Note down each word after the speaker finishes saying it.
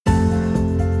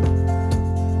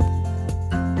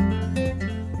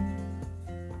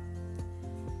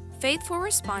Faithful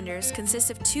Responders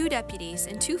consists of 2 deputies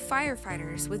and 2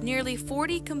 firefighters with nearly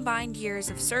 40 combined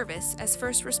years of service as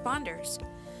first responders.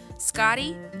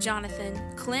 Scotty, Jonathan,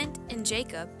 Clint, and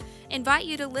Jacob invite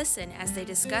you to listen as they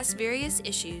discuss various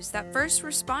issues that first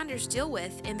responders deal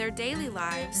with in their daily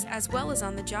lives as well as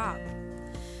on the job.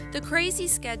 The crazy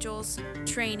schedules,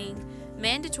 training,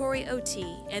 mandatory OT,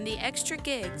 and the extra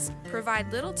gigs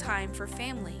provide little time for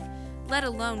family, let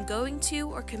alone going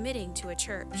to or committing to a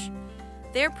church.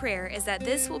 Their prayer is that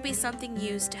this will be something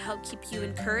used to help keep you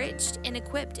encouraged and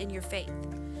equipped in your faith.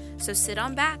 So sit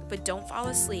on back, but don't fall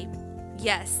asleep.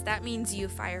 Yes, that means you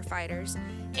firefighters.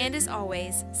 And as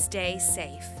always, stay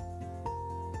safe.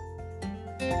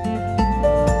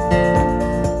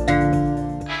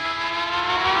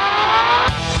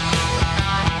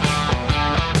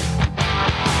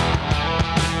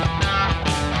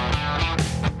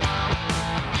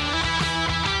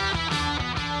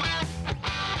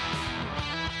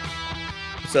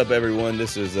 What's up, everyone?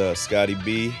 This is Scotty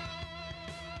B.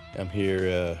 I'm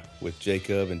here with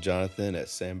Jacob and Jonathan at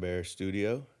Sam Bear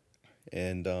Studio.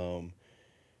 And I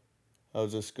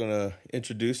was just going to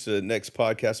introduce the next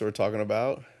podcast that we're talking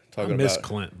about. I miss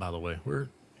Clint, by the way.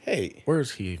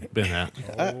 Where's he been at?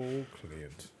 Clint.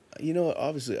 You know,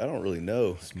 obviously, I don't really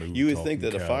know. Smooth you would think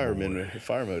that a cowboy.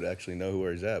 fireman would actually know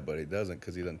where he's at, but he doesn't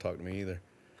because he doesn't talk to me either.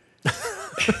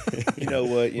 You know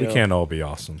what? We can't all be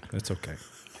awesome. It's okay.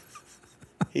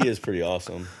 He is pretty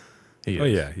awesome. He is. Oh,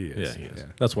 yeah, he is. Yeah, he is. Yeah.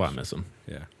 That's why I miss him.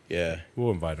 Yeah. Yeah.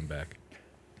 We'll invite him back.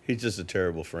 He's just a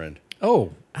terrible friend.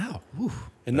 Oh, ow. Ooh.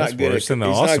 And That's not good worse at than the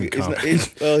he's awesome not,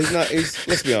 he's not,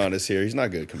 let's be honest here. He's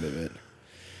not good at commitment.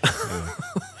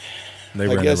 They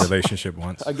were in a relationship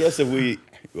once. I guess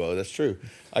well, that's true.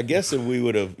 I guess if we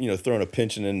would have, thrown a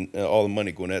pension and all the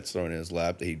money Gwinnett's thrown in his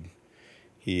lap, he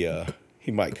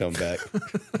might come back.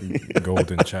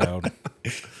 Golden child.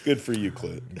 Good for you,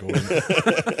 Clint.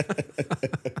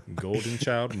 Golden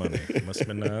child money. Must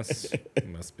be nice.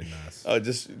 Must be nice.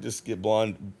 Just get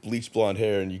bleach blonde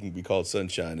hair, and you can be called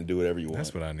Sunshine and do whatever you want.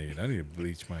 That's what I need. I need to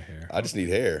bleach my hair. I just need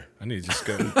hair. I need to just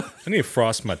go. I need to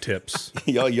frost my tips.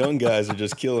 Y'all young guys are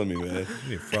just killing me, man. I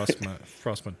need to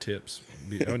frost my tips.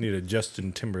 I need a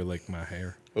Justin Timberlake my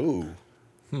hair. Ooh.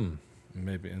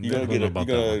 Maybe. And You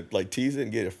gonna like tease it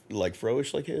and get it like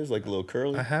fro-ish like his, like a little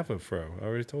curly? I have a fro. I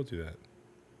already told you that.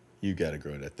 You gotta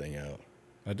grow that thing out.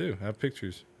 I do. I have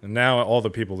pictures. And now all the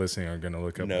people listening are going to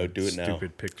look up No, do it now.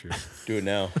 stupid pictures. Do it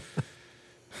now.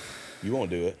 You won't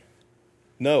do it.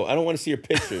 No, I don't want to see your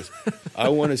pictures. I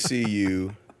want to see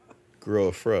you grow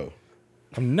a fro.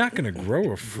 I'm not going to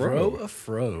grow a fro. Grow a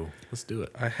fro. Let's do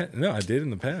it. I did in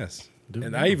the past.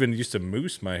 I even used to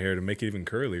mousse my hair to make it even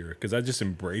curlier because I just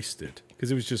embraced it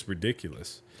because it was just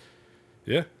ridiculous.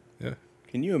 Yeah.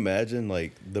 Can you imagine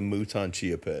like the Mouton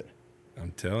Chia Pet?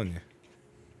 I'm telling you.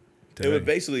 It would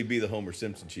basically be the Homer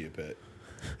Simpson Chia Pet.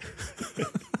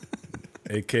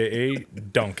 AKA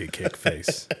Donkey Kick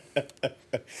Face.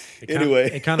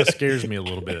 Anyway. It kind of scares me a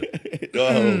little bit.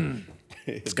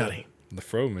 Scotty. The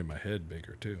fro made my head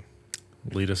bigger too.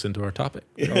 Lead us into our topic.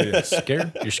 Oh,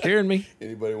 yeah. You're scaring me.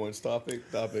 Anybody wants topic?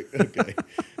 Okay.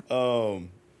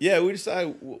 Yeah, we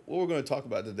decided what we're going to talk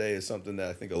about today is something that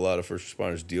I think a lot of first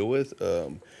responders deal with.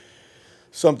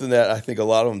 Something that I think a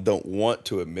lot of them don't want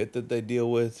to admit that they deal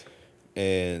with,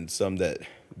 and some that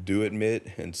do admit,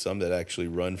 and some that actually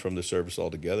run from the service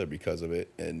altogether because of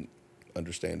it, and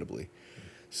understandably.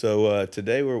 So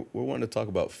today we're wanting to talk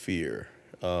about fear.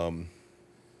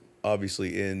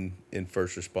 Obviously in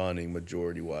first responding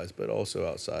majority-wise, but also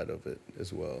outside of it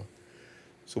as well.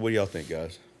 So what do y'all think,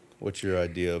 guys? What's your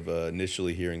idea of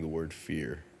initially hearing the word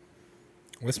fear?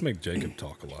 Let's make Jacob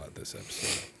talk a lot this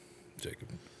episode. Jacob.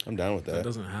 I'm down with that. That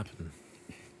doesn't happen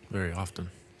very often.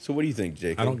 So what do you think,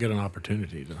 Jacob? I don't get an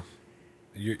opportunity to.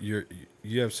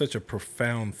 You have such a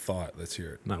profound thought. Let's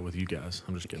hear it. Not with you guys.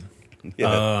 I'm just kidding.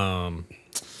 Yeah.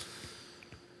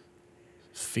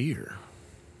 Fear.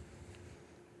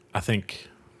 I think,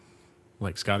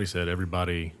 like Scotty said,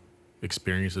 everybody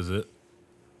experiences it.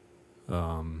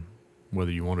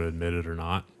 Whether you want to admit it or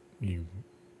not, you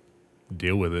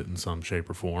deal with it in some shape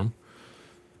or form.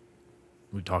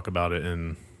 We talk about it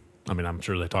I'm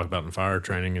sure they talk about it in fire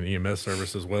training and EMS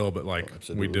service as well, but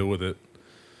we deal with it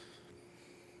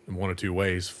in one or two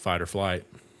ways, fight or flight,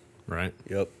 right?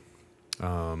 Yep.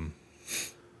 I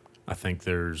think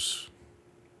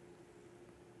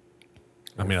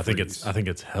I think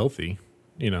it's healthy.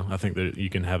 I think that you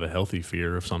can have a healthy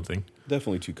fear of something.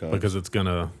 Definitely two kinds. Because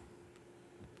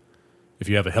if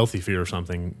you have a healthy fear of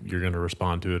something, you're going to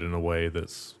respond to it in a way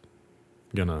that's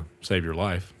going to save your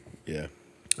life. Yeah.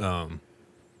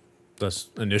 That's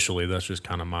just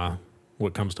kind of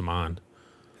what comes to mind.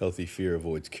 Healthy fear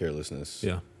avoids carelessness.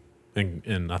 Yeah.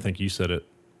 And I think you said it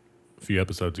a few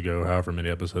episodes ago, however many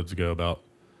episodes ago, about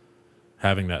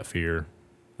having that fear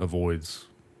avoids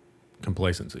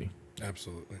complacency.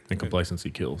 Absolutely. And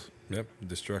complacency kills. Yep.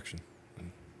 Destruction.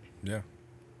 Yeah.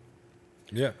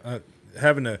 Yeah.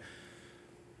 Having a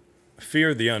fear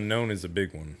of the unknown is a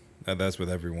big one. That's with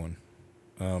everyone.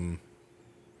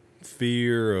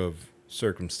 Fear of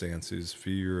circumstances,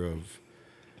 fear of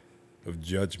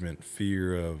judgment,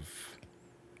 fear of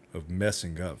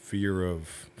messing up, fear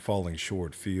of falling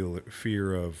short,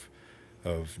 fear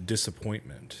of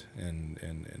disappointment, and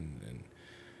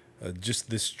just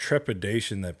this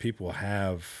trepidation that people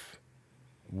have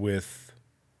with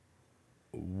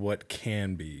what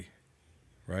can be,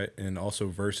 right? And also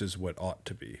versus what ought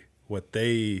to be, what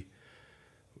they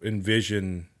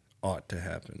envision ought to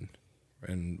happen,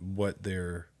 and what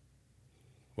they're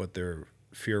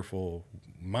fearful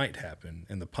might happen,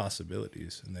 and the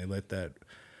possibilities, and they let that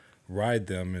ride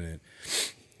them. And it,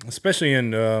 especially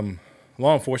in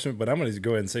law enforcement, but I'm going to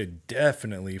go ahead and say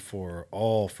definitely for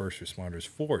all first responders,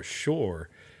 for sure,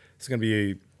 it's going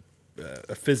to be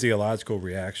a physiological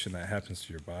reaction that happens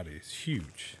to your body. It's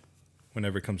huge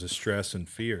whenever it comes to stress and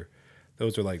fear.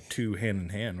 Those are like two hand in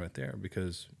hand right there,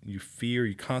 because you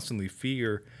constantly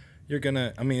fear you're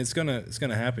gonna, it's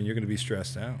gonna happen. You're gonna be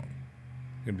stressed out.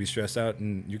 You're gonna be stressed out,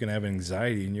 and you're gonna have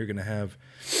anxiety, and you're gonna have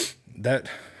that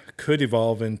could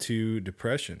evolve into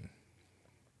depression.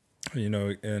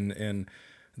 And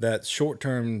that short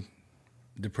term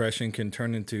depression can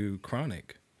turn into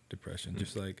chronic depression,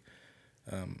 just like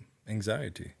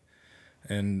anxiety.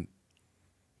 And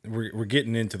we're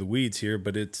getting into the weeds here,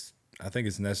 but I think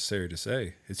it's necessary to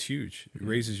say it's huge. It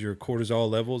raises your cortisol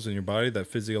levels in your body, that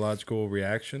physiological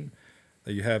reaction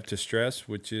that you have to stress,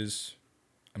 which is,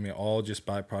 all just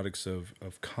byproducts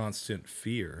of constant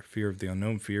fear of the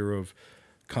unknown, fear of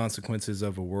consequences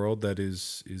of a world that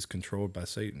is controlled by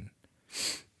Satan.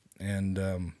 And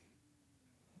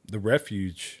the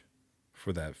refuge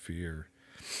for that fear,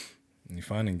 you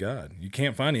find in God. You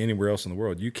can't find it anywhere else in the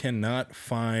world. You cannot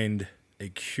find a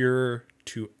cure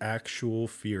to actual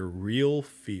fear, real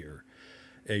fear,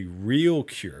 a real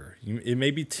cure. It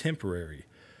may be temporary.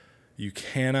 You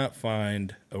cannot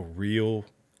find a real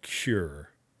cure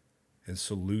and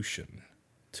solution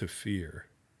to fear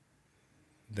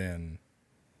than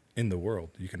in the world.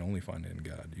 You can only find it in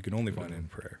God. You can only find it in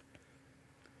prayer.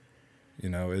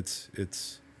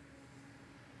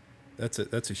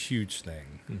 That's a huge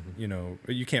thing.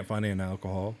 Mm-hmm. You can't find it in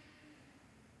alcohol.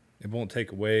 It won't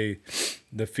take away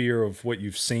the fear of what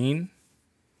you've seen,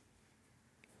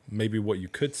 maybe what you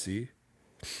could see,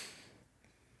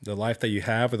 the life that you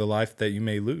have or the life that you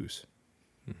may lose.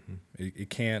 Mm-hmm. It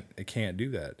can't do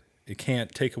that. It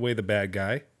can't take away the bad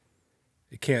guy.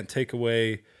 It can't take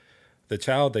away the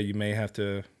child that you may have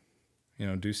to,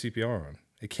 do CPR on.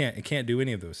 It can't do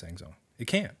any of those things on. It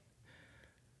can't.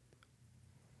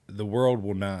 The world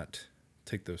will not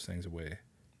take those things away.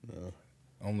 No.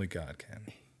 Only God can.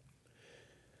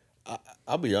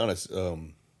 I'll be honest,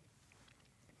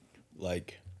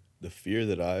 like the fear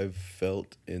that I've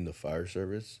felt in the fire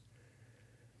service,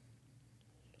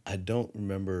 I don't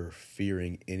remember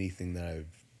fearing anything that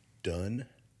I've done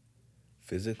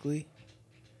physically.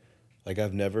 Like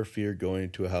I've never feared going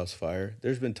to a house fire.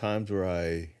 There's been times where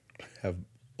I have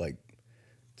like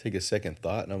take a second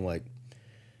thought and I'm like,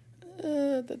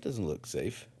 that doesn't look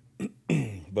safe.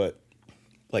 But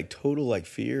like total like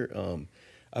fear,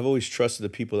 I've always trusted the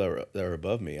people that are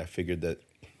above me. I figured that,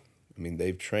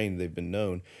 they've trained, they've been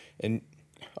known, and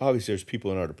obviously there's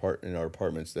people in our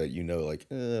apartments that like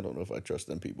I don't know if I trust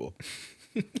them people,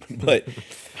 but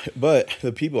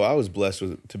the people I was blessed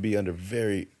with to be under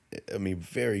very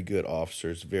good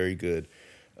officers, very good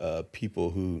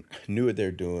people who knew what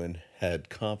they're doing, had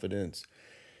confidence,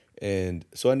 and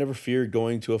so I never feared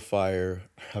going to a fire.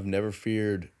 I've never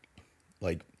feared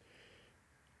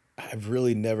I've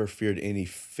really never feared any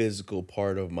physical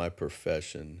part of my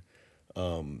profession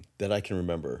that I can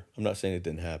remember. I'm not saying it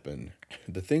didn't happen.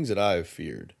 The things that I've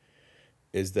feared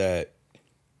is that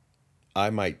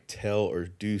I might tell or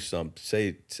do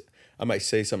something, I might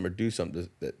say something or do something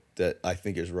that I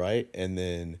think is right, and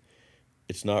then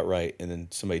it's not right, and then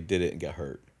somebody did it and got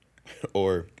hurt,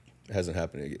 or it hasn't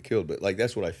happened to get killed. But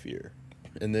that's what I fear.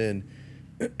 And then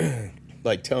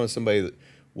telling somebody that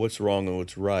what's wrong and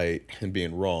what's right and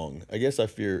being wrong. I guess I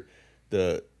fear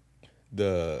the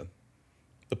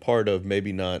part of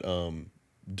maybe not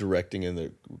directing in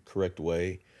the correct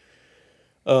way.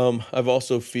 I've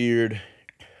also feared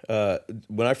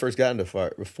when I first got into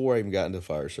fire, before I even got into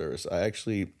fire service, I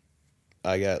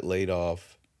got laid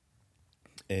off,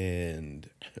 and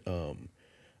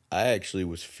I actually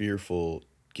was fearful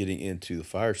getting into the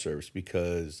fire service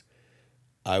because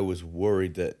I was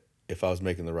worried that if I was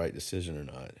making the right decision or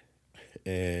not.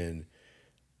 And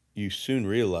you soon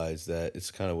realize that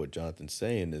it's kind of what Jonathan's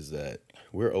saying is that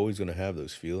we're always going to have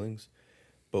those feelings.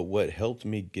 But what helped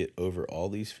me get over all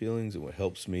these feelings and what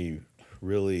helps me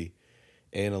really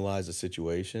analyze the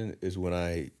situation is when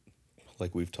I,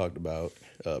 like we've talked about,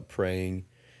 praying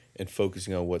and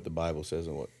focusing on what the Bible says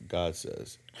and what God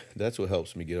says. That's what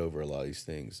helps me get over a lot of these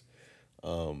things.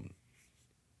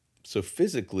 So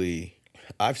physically,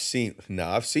 I've seen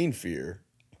fear.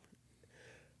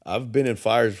 I've been in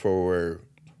fires before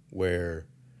where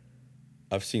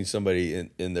I've seen somebody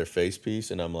in their face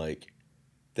piece and I'm like,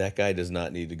 that guy does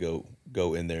not need to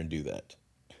go in there and do that.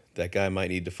 That guy might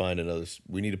need to find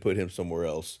we need to put him somewhere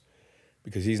else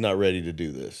because he's not ready to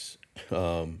do this.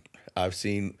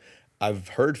 I've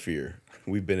heard fear.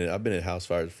 I've been in house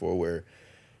fires before where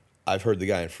I've heard the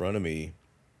guy in front of me,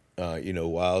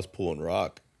 while I was pulling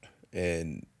rock,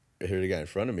 and I hear the guy in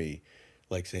front of me,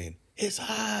 like saying, "It's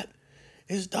hot,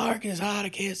 it's dark, it's hot, I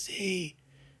can't see,"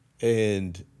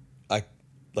 and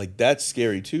that's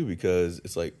scary too because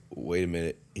it's like, wait a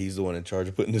minute, he's the one in charge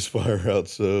of putting this fire out,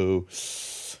 so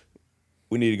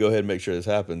we need to go ahead and make sure this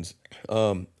happens.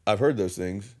 I've heard those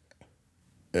things.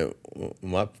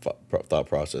 My thought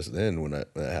process then when that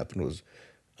happened was,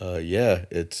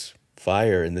 it's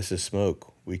fire and this is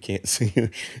smoke. We can't see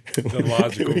the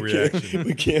logical reaction.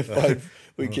 We can't fight.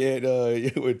 We can't.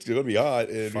 It's gonna be hot.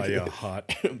 And, fire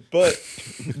hot. But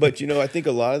I think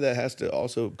a lot of that has to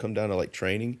also come down to like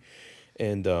training,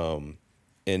 and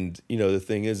the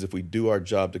thing is, if we do our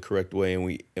job the correct way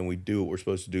and we do what we're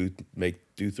supposed to do,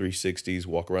 do 360s,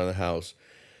 walk around the house.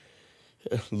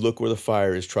 Look where the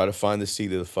fire is. Try to find the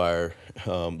seat of the fire.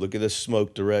 Look at the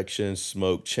smoke direction,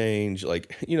 smoke change.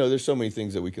 There's so many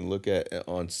things that we can look at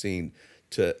on scene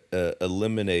to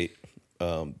eliminate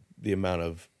the amount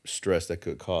of stress that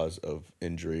could cause of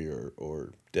injury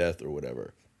or death or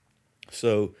whatever.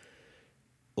 So,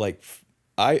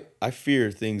 I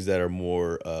fear things that are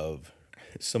more of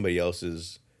somebody else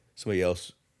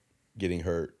getting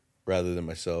hurt rather than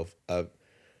myself.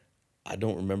 I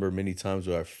don't remember many times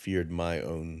where I feared my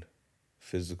own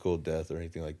physical death or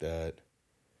anything like that.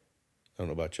 I don't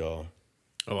know about y'all.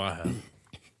 Oh, I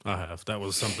have. That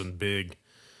was something big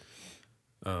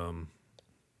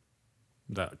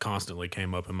that constantly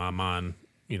came up in my mind,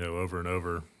 over and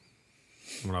over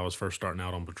when I was first starting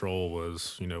out on patrol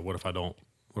was, what if I don't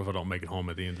make it home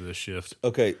at the end of this shift?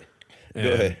 Okay.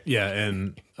 Go ahead. Yeah,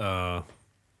 and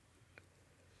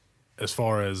as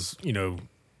far as,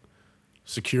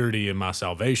 security in my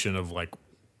salvation of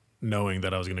knowing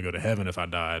that I was going to go to heaven if I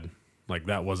died,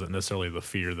 that wasn't necessarily the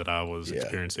fear that I was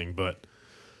experiencing, but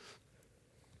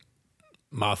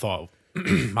my thought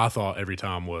every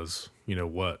time was,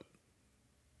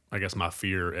 I guess my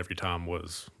fear every time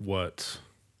was what's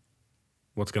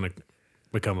going to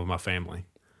become of my family?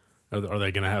 Are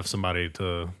they going to have somebody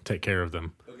to take care of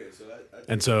them? Okay, so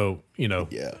and so,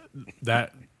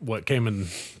 that what came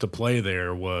into play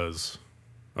there was,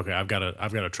 okay, I've got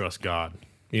to trust God.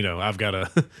 I've got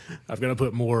to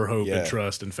put more hope and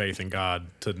trust and faith in God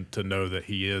to know that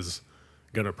He is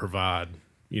going to provide,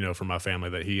 for my family,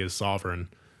 that He is sovereign,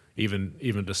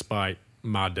 even despite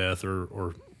my death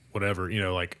or whatever.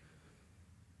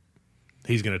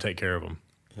 He's going to take care of them.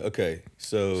 Okay,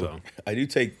 so I do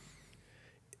take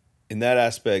in that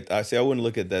aspect. I wouldn't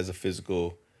look at that as a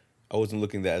physical. I wasn't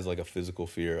looking at that as like a physical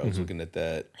fear. I was looking at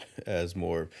that as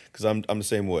more because I'm the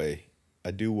same way.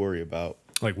 I do worry about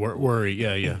worry.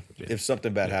 Yeah. If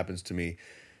something bad happens to me,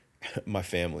 my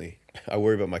family, I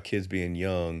worry about my kids being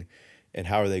young and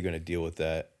how are they going to deal with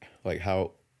that?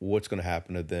 What's going to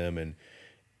happen to them? And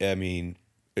I mean,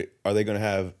 are they going to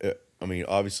have,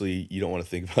 obviously you don't want to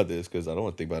think about this because I don't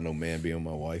want to think about no man being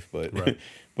my wife, but, right.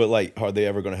 But are they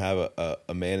ever going to have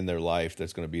a man in their life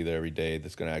that's going to be there every day,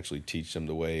 that's going to actually teach them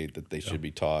the way that they should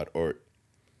be taught or,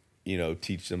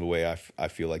 teach them the way I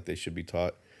feel like they should be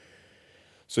taught?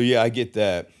 So yeah, I get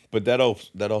that, but that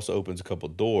also opens a couple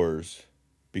doors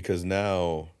because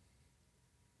now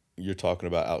you're talking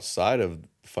about outside of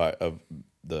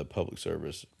the public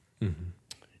service. Mm-hmm.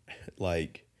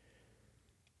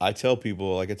 I tell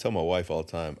people, I tell my wife all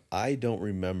the time, I don't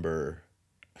remember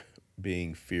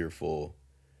being fearful.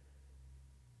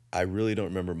 I really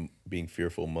don't remember being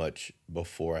fearful much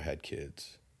before I had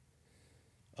kids.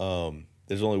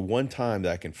 There's only one time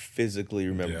that I can physically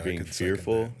remember being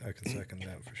fearful. I can second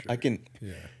that for sure.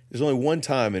 There's only one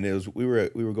time, and it was we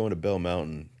were going to Bell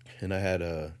Mountain, and I had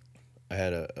a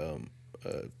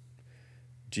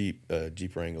Jeep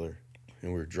Wrangler,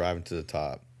 and we were driving to the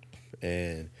top,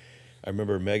 and I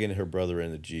remember Megan and her brother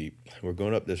in the Jeep. We're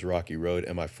going up this rocky road,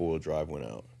 and my 4-wheel drive went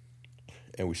out,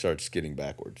 and we started skidding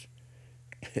backwards.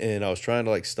 And I was trying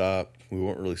to like stop. We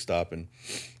weren't really stopping.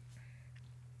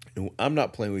 And I'm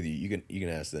not playing with you. You can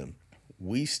ask them.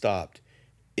 We stopped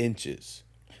inches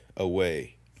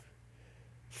away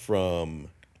from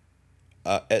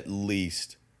at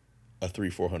least a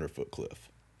 300-400 foot cliff.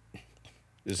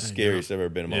 This is the scariest I've ever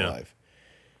been in my life.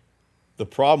 The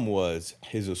problem was,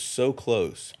 it was so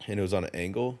close, and it was on an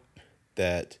angle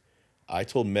that I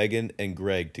told Megan and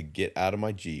Greg to get out of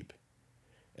my Jeep,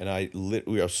 and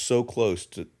we are so close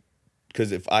to,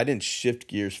 because if I didn't shift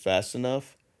gears fast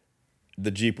enough, the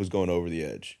Jeep was going over the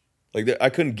edge. Like, I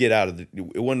couldn't get out of it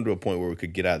wasn't to a point where we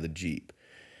could get out of the Jeep.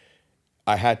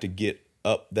 I had to get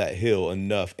up that hill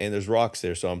enough, and there's rocks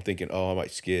there, so I'm thinking, oh, I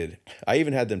might skid. I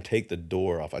even had them take the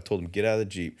door off. I told them, get out of the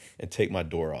Jeep and take my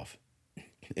door off,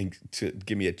 and to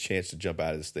give me a chance to jump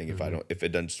out of this thing if it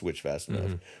doesn't switch fast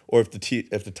enough, or if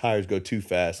the tires go too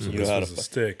fast. You know how to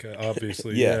stick,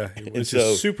 obviously. Yeah. Which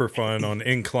is super fun on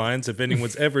inclines. If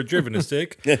anyone's ever driven a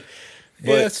stick,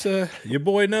 yes, your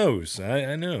boy knows.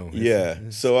 I know. Yeah.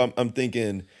 So I'm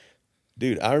thinking,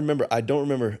 dude. I don't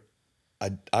remember.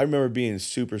 I remember being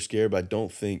super scared, but I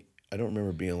don't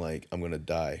remember being like, I'm gonna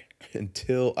die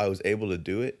until I was able to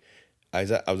do it. I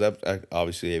was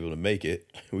obviously able to make it.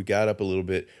 We got up a little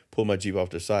bit, pulled my Jeep off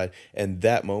to the side, and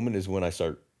that moment is when I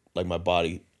start, like, my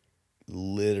body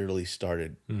literally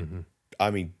started,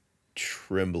 I mean,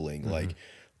 trembling, like,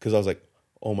 because I was like,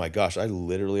 oh my gosh, I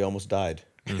literally almost died.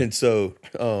 And so,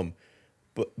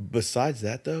 but besides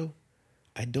that though,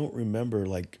 I don't remember,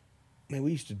 like, man,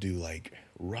 we used to do like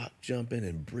rock jumping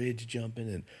and bridge jumping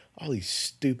and all these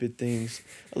stupid things.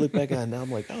 I look back on it now,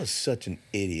 I'm like, I was such an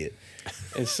idiot.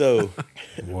 And so,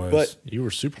 but you were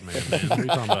Superman, man. What are you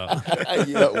talking about?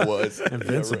 Yeah, it was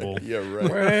Invincible. Yeah,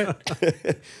 right.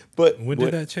 But when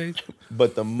did that change?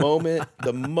 But the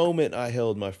moment I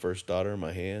held my first daughter in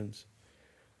my hands,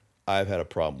 I've had a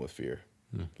problem with fear,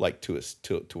 like to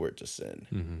where it's a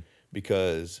sin,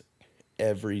 because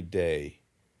every day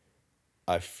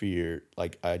I fear,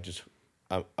 like I'm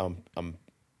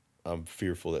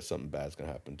fearful that something bad's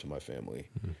gonna happen to my family,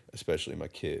 especially my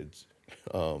kids.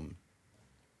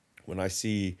 When I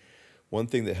see, one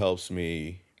thing that helps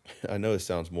me, I know it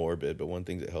sounds morbid, but one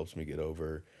thing that helps me get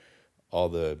over all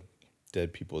the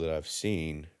dead people that I've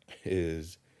seen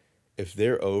is if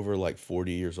they're over like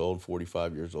 40 years old,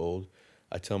 45 years old,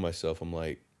 I tell myself, I'm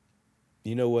like,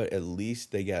 you know what, at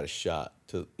least they got a shot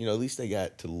to, at least they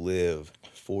got to live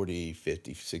 40,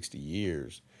 50, 60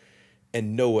 years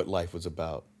and know what life was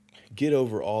about. Get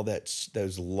over all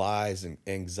those lies and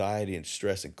anxiety and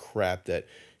stress and crap that,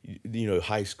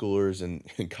 high schoolers and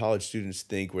college students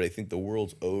think, where they think the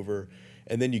world's over.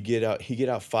 And then you get out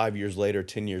 5 years later,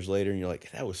 10 years later, and you're like,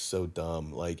 that was so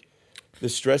dumb. Like, the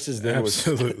stresses then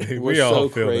absolutely. was we all so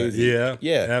feel crazy. that.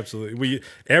 Yeah, absolutely.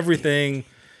 Everything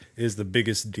is the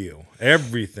biggest deal.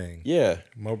 Everything. Yeah.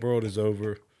 My world is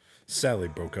over. Sally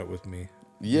broke up with me.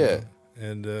 Yeah.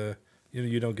 And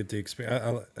you don't get the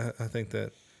experience. I think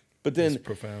that. But then, is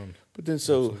profound. But then,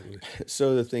 so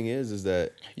the thing is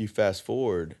that you fast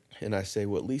forward, and I say,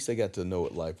 well, at least I got to know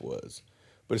what life was.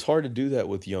 But it's hard to do that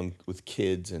with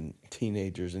kids and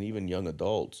teenagers and even young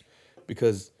adults,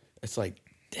 because it's like,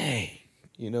 dang,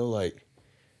 like,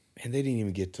 man, they didn't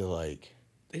even get to live,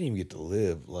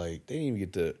 like, they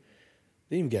didn't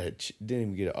even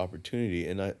get an opportunity,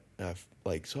 and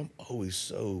so I'm always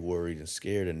so worried and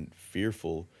scared and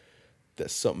fearful that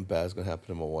something bad is gonna happen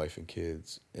to my wife and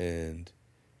kids, and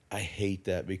I hate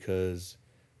that because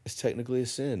it's technically a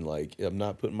sin. Like, I'm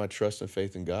not putting my trust and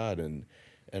faith in God, and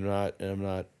I'm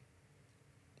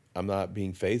not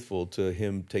being faithful to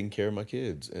Him taking care of my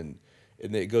kids, and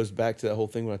it goes back to that whole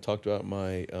thing when I talked about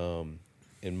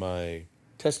in my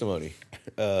testimony,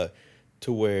 to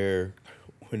where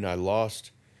when my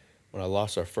wife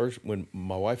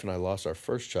and I lost our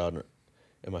first child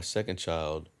and my second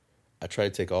child, I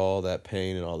tried to take all that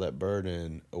pain and all that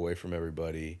burden away from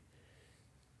everybody,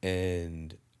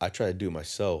 and I tried to do it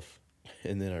myself,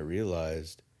 and then I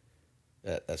realized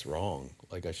that that's wrong.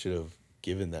 Like, I should have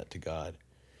given that to God,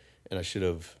 and I should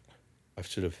have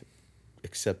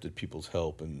accepted people's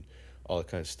help and all that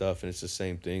kind of stuff. And it's the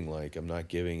same thing. Like, I'm not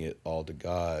giving it all to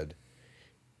God,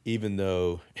 even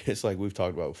though it's like we've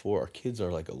talked about before. Our kids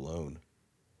are like alone,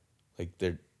 like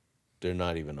they're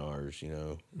not even ours.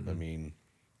 I mean.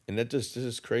 And this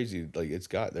is crazy. Like, it's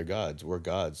God. They're God's. We're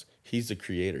God's. He's the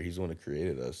creator. He's the one that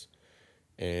created us.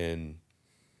 And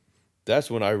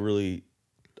that's when I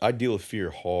deal with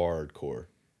fear hardcore.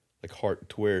 heart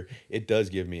to where it does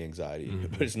give me anxiety,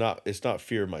 but it's not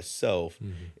fear of myself,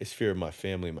 it's fear of my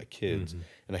family and my kids,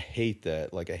 and I hate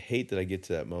that. Like I hate that I get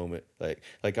to that moment.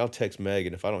 Like I'll text Meg,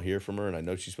 and if I don't hear from her, and I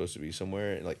know she's supposed to be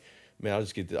somewhere, and like, man,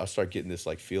 I'll start getting this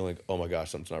like feeling, oh my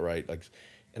gosh, something's not right. Like,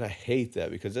 and I hate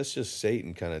that because that's just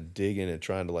Satan kind of digging and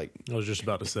trying to like. I was just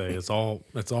about to say it's all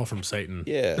from Satan.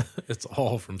 Yeah, It's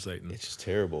all from Satan. it's just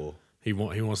terrible. He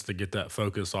wants to get that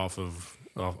focus off of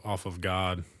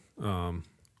God, and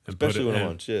Especially when I'm and-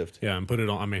 on shift. Yeah, and put it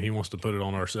on. I mean, he wants to put it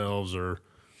on ourselves or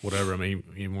whatever. I mean,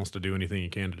 he wants to do anything he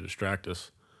can to distract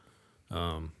us.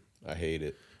 I hate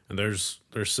it. And there's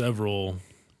several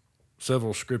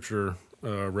scripture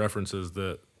references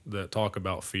that talk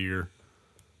about fear,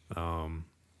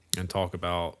 and talk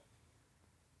about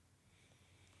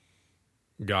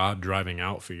God driving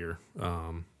out fear.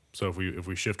 So if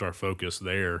we shift our focus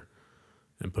there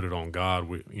and put it on God,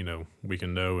 we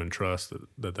can know and trust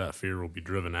that fear will be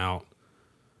driven out.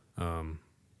 1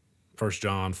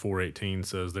 John 4:18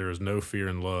 says, "There is no fear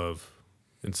in love.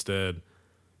 Instead,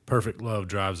 perfect love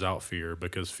drives out fear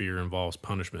because fear involves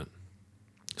punishment.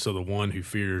 So the one who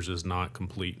fears is not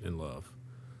complete in love."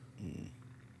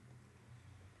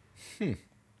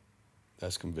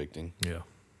 That's convicting. Yeah.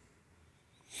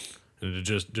 And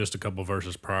just a couple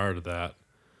verses prior to that,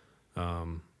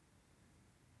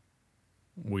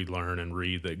 we learn and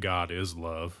read that God is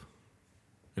love,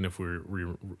 and if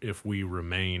we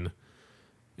remain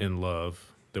in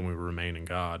love, then we remain in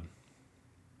God.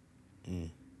 I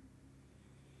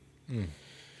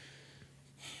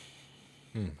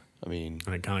mean,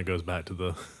 And it kind of goes back to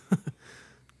the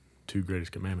two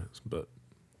greatest commandments, but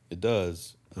it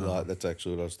does a lot. That's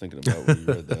actually what I was thinking about when you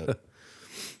read that.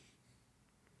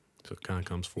 so it kind of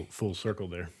comes full circle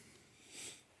there.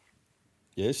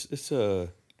 Yeah,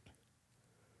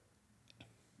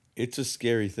 it's a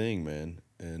scary thing, man.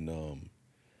 And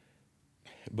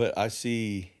but I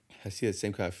see that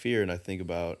same kind of fear, and I think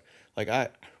about like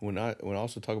when I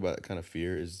also talk about that kind of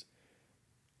fear is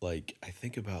like I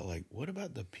think about like what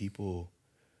about the people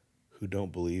who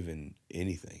don't believe in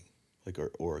anything, like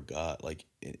or a God, like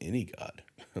in any God.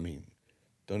 I mean,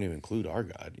 don't even include our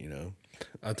God, you know.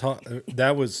 I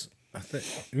think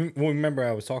remember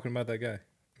I was talking about that guy.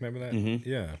 Remember that? Mm-hmm.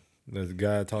 Yeah, the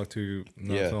guy I talked to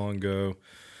not Yeah. so long ago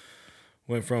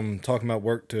went from talking about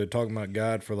work to talking about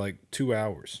God for like 2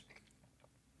 hours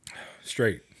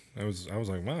straight. I was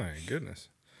like, my goodness.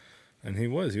 And he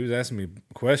was asking me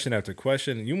question after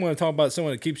question. You want to talk about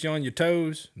someone that keeps you on your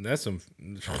toes? That's some.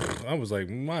 I was like,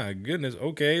 my goodness.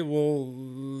 Okay, well,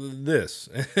 this.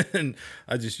 And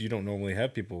you don't normally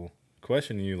have people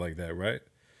questioning you like that, right?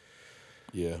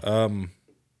 Yeah.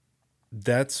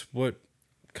 That's what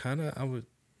kind of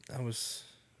I was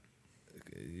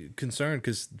concerned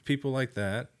because people like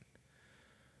that,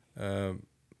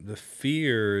 the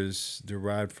fear is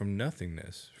derived from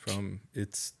nothingness.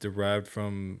 It's derived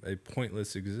from a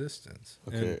pointless existence.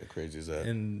 Okay, crazy as that.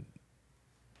 And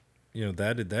you know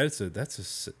that's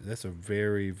a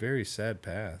very, very sad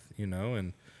path. You know,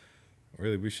 and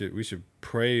really we should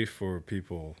pray for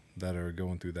people that are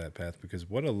going through that path because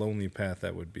what a lonely path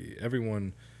that would be.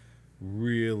 Everyone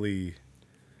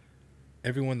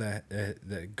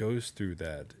that goes through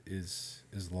that is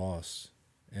lost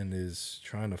and is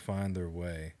trying to find their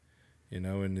way, you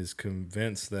know, and is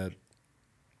convinced that,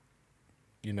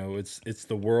 you know, it's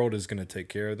the world is going to take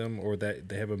care of them or that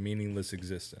they have a meaningless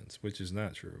existence, which is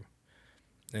not true.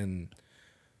 And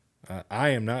I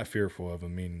am not fearful of a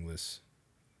meaningless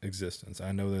existence.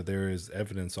 I know that there is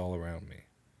evidence all around me.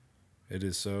 It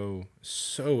is so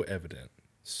evident,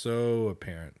 so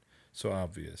apparent, so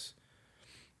obvious.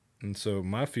 And so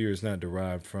my fear is not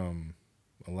derived from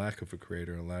a lack of a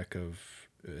creator, a lack of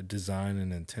design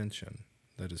and intention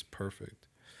that is perfect.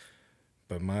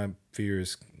 But my fear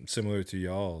is similar to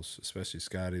y'all's, especially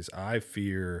Scotty's. I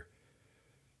fear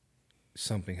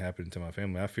something happening to my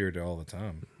family. I fear it all the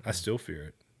time. I still fear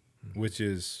it, which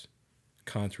is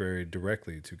contrary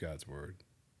directly to God's word,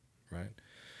 right?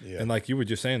 Yeah. And like you were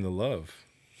just saying, the love,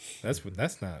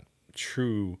 that's not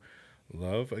true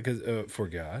love because for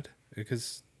God,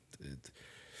 because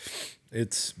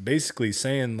it's basically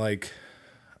saying like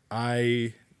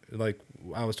I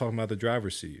was talking about the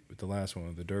driver's seat with the last one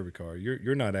with the Derby car.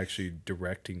 You're not actually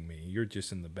directing me. You're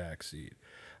just in the back seat.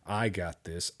 I got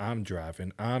this. I'm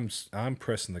driving. I'm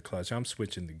pressing the clutch. I'm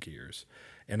switching the gears,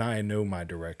 and I know my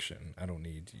direction. I don't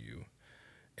need you,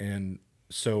 and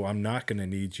so I'm not going to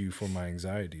need you for my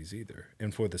anxieties either,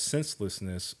 and for the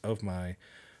senselessness of my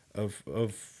of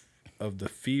the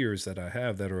fears that I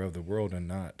have that are of the world and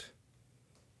not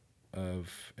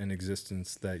of an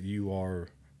existence that you are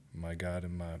my God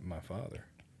and my Father.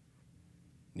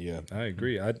 Yeah. I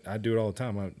agree. I do it all the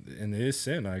time. And it is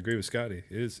sin. I agree with Scotty.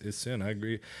 It's sin. I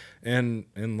agree. And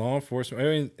in law enforcement, I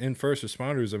mean, in first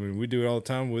responders, I mean, we do it all the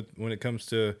time when it comes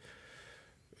to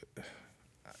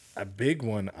a big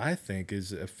one, I think,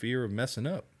 is a fear of messing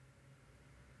up.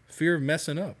 Fear of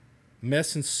messing up.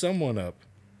 Messing someone up.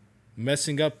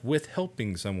 Messing up with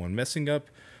helping someone. Messing up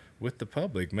with the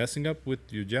public, messing up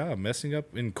with your job, messing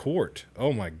up in court.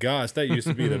 Oh my gosh, that used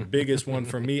to be the biggest one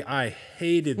for me. I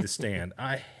hated the stand.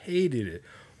 I hated it.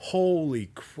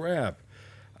 Holy crap.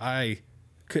 I'm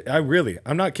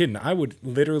not kidding. I would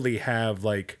literally have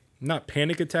like, not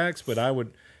panic attacks, but I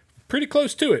would, pretty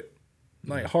close to it.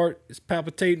 My heart is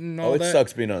palpitating, all that. It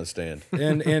sucks being on the stand.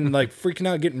 and like freaking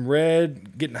out, getting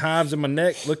red, getting hives in my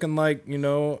neck, looking like,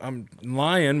 I'm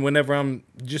lying whenever I'm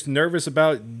just nervous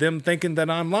about them thinking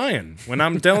that I'm lying when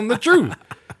I'm telling the truth.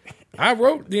 I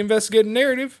wrote the investigative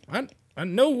narrative. I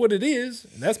know what it is.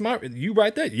 That's you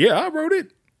write that? Yeah, I wrote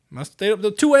it. I stayed up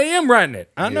till 2 a.m. writing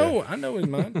it. I know it's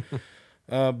mine.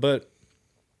 But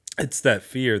it's that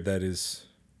fear that is,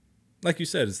 like you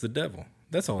said, it's the devil.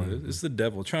 That's all it is. It's the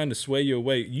devil trying to sway you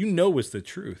away. You know it's the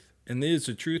truth. And it is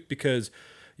the truth because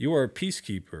you are a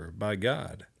peacekeeper by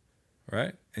God,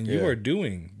 right? And you are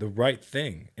doing the right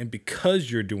thing. And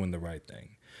because you're doing the right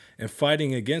thing and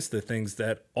fighting against the things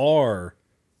that are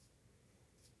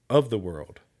of the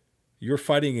world, you're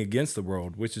fighting against the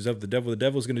world, which is of the devil. The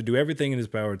devil's going to do everything in his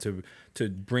power to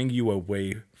bring you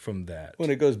away from that. When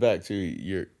it goes back to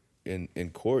you're in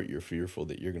court, you're fearful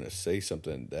that you're going to say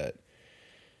something that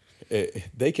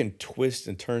they can twist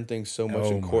and turn things so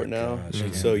much in court now.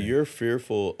 And so you're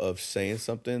fearful of saying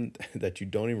something that you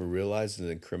don't even realize is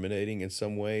incriminating in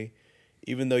some way,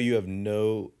 even though you have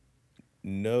no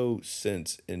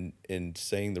sense in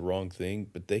saying the wrong thing,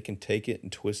 but they can take it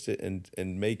and twist it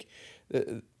and make...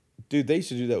 Dude, they used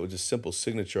to do that with just simple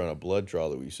signature on a blood draw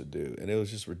that we used to do, and it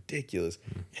was just ridiculous.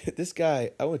 This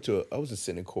guy, I was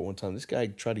sitting in court one time. This guy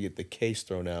tried to get the case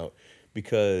thrown out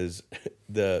because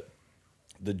the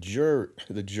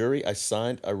jury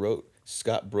I wrote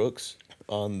Scott Brooks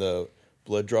on the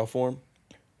blood draw form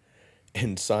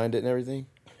and signed it and everything.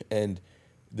 And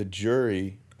the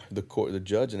jury, the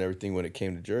judge and everything, when it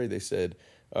came to jury, they said,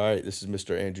 all right, this is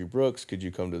Mr. Andrew Brooks. Could you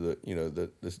come to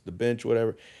the bench,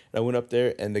 whatever? And I went up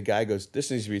there and the guy goes, this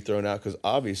needs to be thrown out because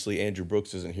obviously Andrew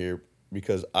Brooks isn't here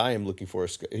because I am looking for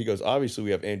he goes, obviously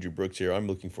we have Andrew Brooks here. I'm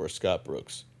looking for a Scott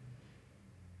Brooks.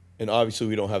 And obviously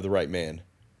we don't have the right man.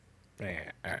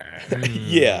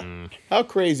 Yeah, how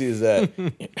crazy is that?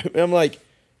 I'm like,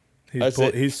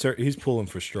 he's pulling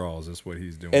for straws. That's what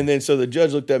he's doing. And then so the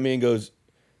judge looked at me and goes,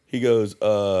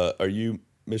 "Are you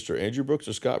Mr. Andrew Brooks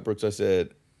or Scott Brooks?" I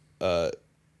said,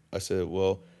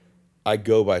 "Well, I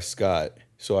go by Scott,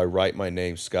 so I write my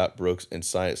name Scott Brooks and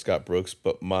sign it Scott Brooks,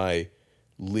 but my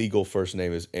legal first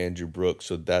name is Andrew Brooks,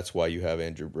 so that's why you have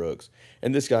Andrew Brooks."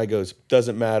 And this guy goes,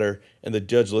 "Doesn't matter." And the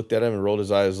judge looked at him and rolled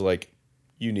his eyes like,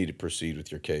 you need to proceed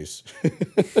with your case.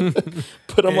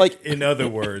 But I'm like, in other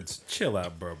words, chill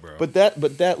out, bro. But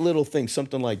that little thing,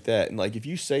 something like that, and like if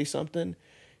you say something,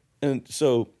 and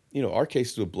so our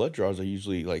cases with blood draws are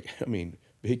usually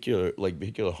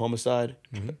vehicular homicide,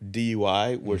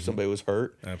 DUI, where somebody was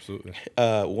hurt. Absolutely.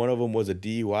 One of them was a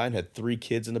DUI and had 3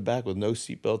 kids in the back with no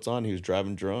seatbelts on. He was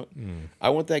driving drunk. I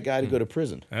want that guy to go to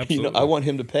prison. Absolutely. I want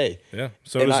him to pay. Yeah.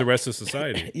 So does the rest of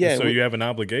society. Yeah. And so you have an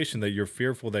obligation that you're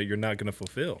fearful that you're not going to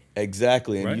fulfill.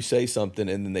 Exactly. And right? You say something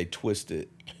and then they twist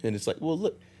it. And it's like, well,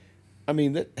 look,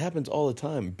 that happens all the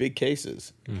time. Big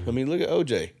cases. Look at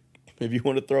OJ. If you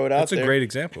want to throw it out That's there. a great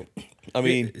example.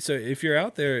 So if you're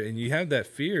out there and you have that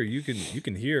fear, you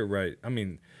can hear it right.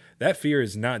 That fear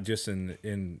is not just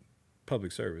in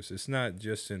public service. It's not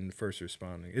just in first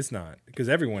responding. It's not, because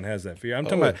everyone has that fear. I'm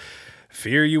talking about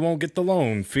fear you won't get the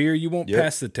loan, fear you won't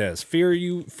pass the test, fear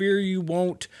you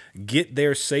won't get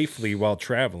there safely while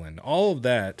traveling. All of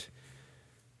that,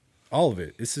 all of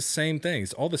it, it's the same thing.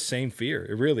 It's all the same fear.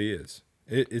 It really is.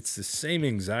 It's the same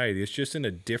anxiety. It's just in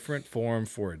a different form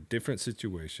for a different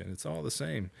situation. It's all the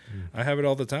same. I have it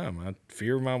all the time. I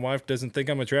fear my wife doesn't think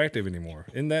I'm attractive anymore.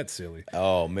 Isn't that silly?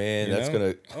 Oh man,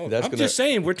 I'm just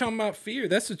saying, we're talking about fear.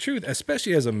 That's the truth,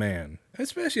 especially as a man.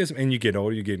 And you get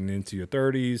older, you're getting into your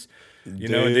 30s, and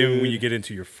then when you get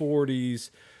into your 40s,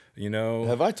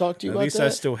 Have I talked to you about that? At least I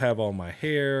still have all my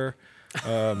hair.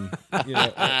 I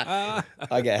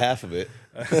got half of it.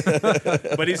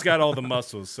 But he's got all the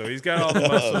muscles. So he's got all the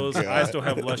muscles. I still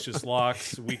have luscious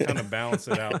locks. We kind of balance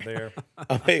it out there.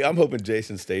 Hey, I'm hoping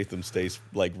Jason Statham stays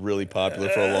like really popular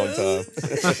for a long time.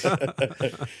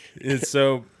 It's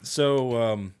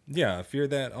I fear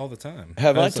that all the time.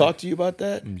 Have I talked to you about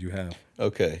that? You have.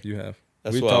 Okay. You have.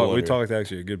 That's we what I talked. We wondered. talked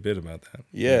actually a good bit about that.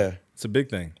 Yeah. It's a big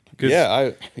thing. 'Cause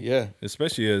Yeah.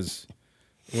 especially as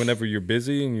whenever you're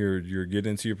busy and you're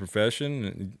getting into your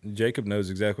profession. And Jacob knows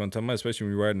exactly what I'm talking about. Especially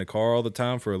when you ride in the car all the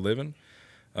time for a living,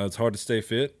 it's hard to stay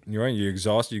fit. You're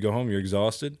exhausted. You go home, you're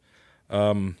exhausted.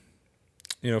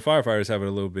 Firefighters have it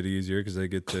a little bit easier because they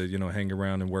get to hang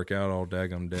around and work out all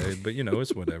daggum day. But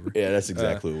it's whatever. Yeah, that's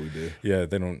exactly what we do. Yeah,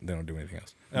 they don't do anything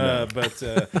else. But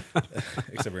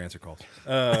except for answer calls.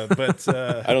 But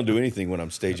I don't do anything when I'm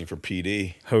staging for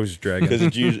PD hose dragging. because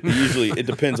it usually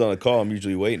depends on the call. I'm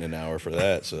usually waiting an hour for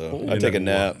that, so I take a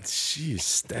nap. Jeez,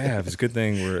 stab. It's a good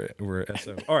thing we're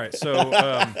SO. All right, so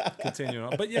continuing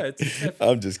on. But yeah, it's that,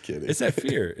 I'm just kidding. it's that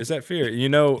fear. It's that fear.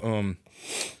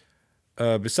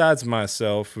 Besides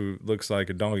myself, who looks like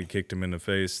a donkey kicked him in the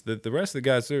face, the rest of the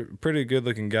guys are pretty good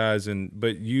looking guys.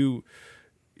 But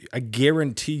I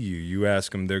guarantee you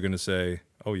ask them, they're going to say,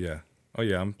 oh yeah,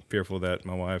 I'm fearful that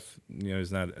my wife,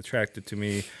 is not attracted to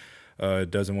me,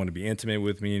 doesn't want to be intimate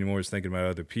with me anymore, is thinking about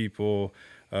other people.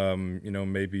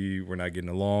 Maybe we're not getting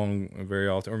along very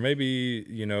often, or maybe,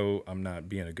 I'm not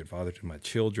being a good father to my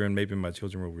children. Maybe my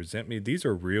children will resent me. These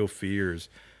are real fears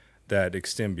that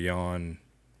extend beyond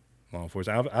law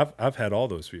enforcement. I've had all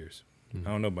those fears. I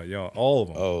don't know about y'all, all of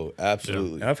them. Oh,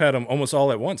 absolutely. And I've had them almost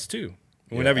all at once too.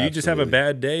 Whenever you just have a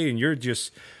bad day and you're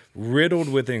just riddled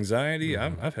with anxiety,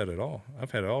 I've had it all.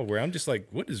 I've had it all where I'm just like,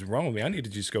 what is wrong with me? I need to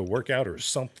just go work out or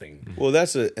something. Well,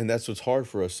 that's what's hard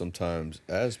for us sometimes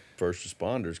as first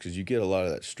responders, because you get a lot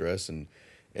of that stress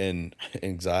and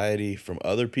anxiety from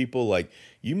other people. Like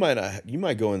you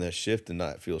might go in that shift and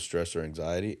not feel stress or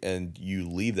anxiety, and you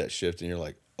leave that shift and you're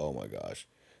like, oh my gosh,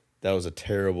 that was a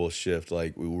terrible shift.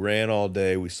 Like we ran all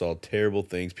day, we saw terrible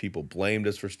things, people blamed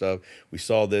us for stuff, we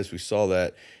saw this, we saw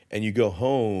that, and you go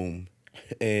home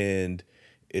and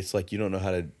it's like you don't know how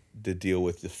to deal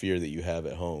with the fear that you have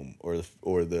at home or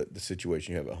the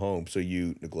situation you have at home, so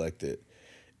you neglect it.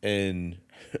 And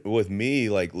with me,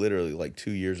 like literally like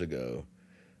 2 years ago,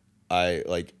 I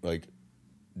like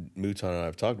Mouton and I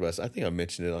have talked about this. I think I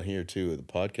mentioned it on here too, the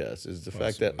podcast, is the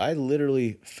fact that I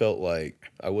literally felt like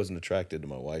I wasn't attracted to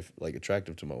my wife, like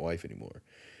attractive to my wife anymore.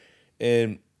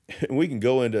 And we can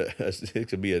go into, it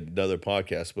could be another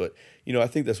podcast, but I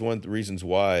think that's one of the reasons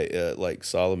why, like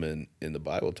Solomon in the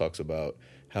Bible talks about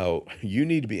how you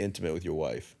need to be intimate with your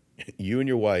wife. You and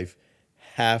your wife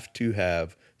have to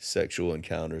have sexual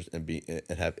encounters and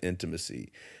have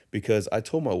intimacy. Because I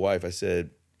told my wife, I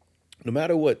said, no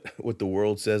matter what the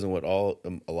world says and what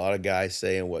a lot of guys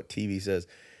say and what TV says,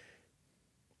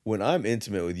 when I'm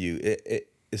intimate with you,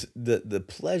 it's the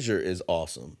pleasure is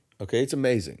awesome. Okay, it's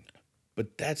amazing,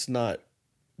 but that's not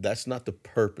the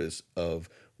purpose of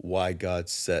why God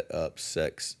set up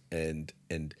sex and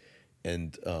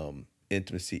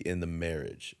intimacy in the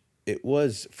marriage. It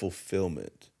was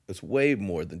fulfillment. It's way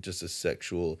more than just a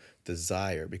sexual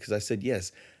desire. Because I said,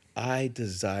 yes, I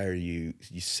desire you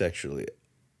sexually.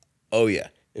 Oh, yeah.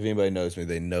 If anybody knows me,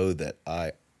 they know that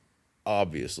I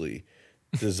obviously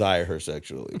desire her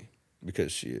sexually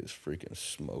because she is freaking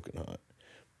smoking hot.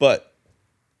 But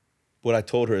what I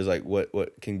told her is like what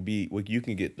you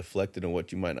can get deflected and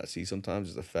what you might not see sometimes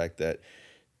is the fact that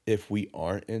if we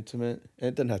aren't intimate, and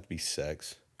it doesn't have to be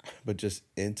sex, but just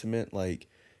intimate, like,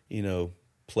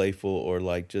 playful or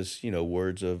like just,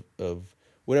 words of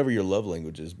whatever your love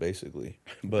language is, basically.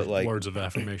 But like words of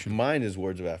affirmation. Mine is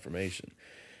words of affirmation.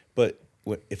 But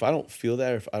if I don't feel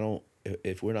that,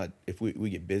 if we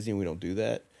get busy and we don't do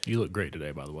that. You look great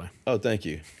today, by the way. Oh, thank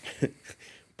you.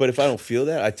 But if I don't feel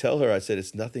that, I tell her, I said,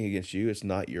 it's nothing against you. It's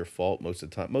not your fault most of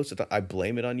the time. Most of the time, I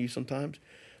blame it on you sometimes.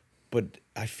 But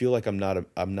I feel like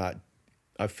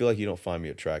I feel like you don't find me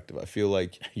attractive. I feel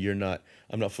like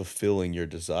I'm not fulfilling your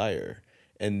desire.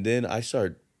 And then I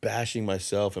start bashing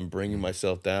myself and bringing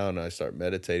myself down, and I start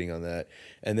meditating on that.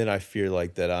 And then I fear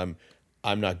like that I'm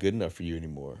not good enough for you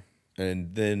anymore.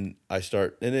 And then I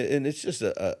start, and it's just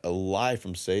a lie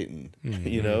from Satan.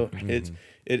 Mm-hmm.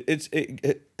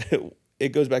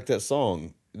 It goes back to that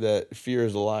song that fear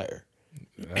is a liar.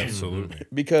 Absolutely.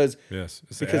 Because yes,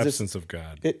 it's the absence of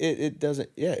God. It doesn't.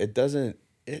 Yeah, it doesn't.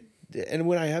 And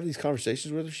when I have these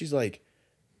conversations with her, she's like,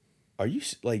 "Are you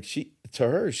like she?" To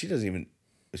her, she doesn't even.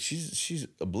 She's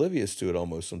oblivious to it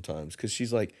almost sometimes, because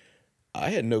she's like,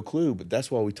 I had no clue, but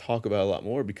that's why we talk about it a lot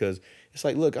more, because it's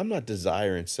like, look, I'm not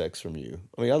desiring sex from you.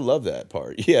 I mean, I love that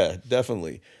part. Yeah,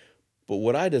 definitely. But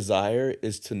what I desire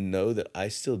is to know that I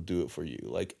still do it for you.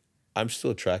 Like, I'm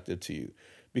still attracted to you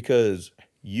because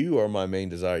you are my main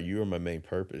desire. You are my main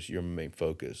purpose. You're my main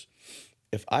focus.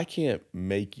 If I can't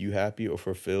make you happy or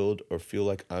fulfilled or feel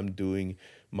like I'm doing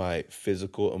my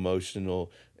physical,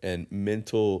 emotional, and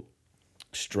mental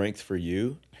strength for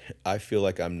you, I feel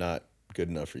like I'm not good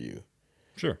enough for you.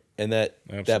 Sure. And that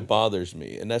Absolutely. bothers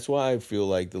me. And that's why I feel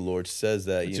like the Lord says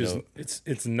that, Which you is, know,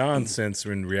 it's nonsense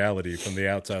in reality. From the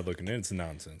outside looking in, it's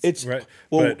nonsense. It's- right,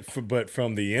 well- but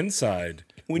from the inside,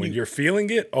 when you- you're feeling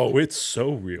it, oh, it's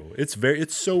so real. It's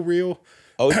so real.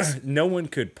 Oh, it's- No one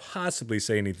could possibly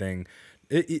say anything.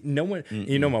 No one,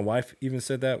 you know, my wife even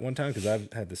said that one time because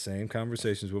I've had the same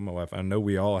conversations with my wife. I know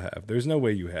we all have. There's no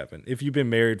way you haven't. If you've been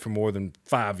married for more than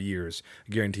 5 years,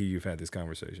 I guarantee you've had this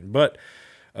conversation. But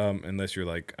unless you're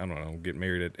like, I don't know, get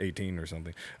married at 18 or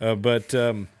something.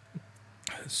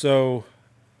 So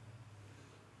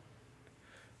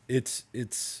it's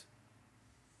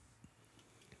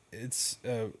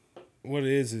what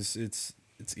it is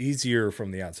it's easier from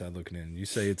the outside looking in. You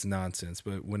say it's nonsense,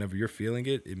 but whenever you're feeling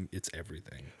it, it's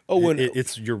everything. Oh, when-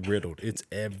 it's you're riddled. It's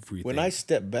everything. when I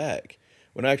step back,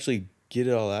 when I actually get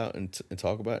it all out and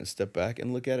talk about it and step back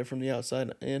and look at it from the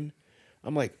outside in,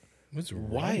 I'm like, What's wrong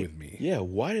why with me? Yeah,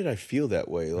 why did I feel that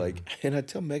way? Like, and I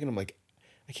tell Megan, I'm like,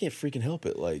 I can't freaking help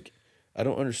it. Like, I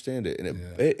don't understand it, and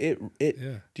it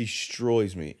Yeah.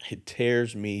 destroys me. It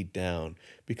tears me down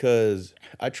because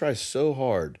I try so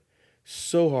hard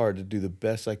to do the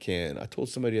best I can. I told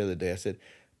somebody the other day, I said,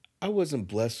 I wasn't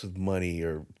blessed with money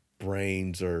or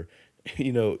brains or,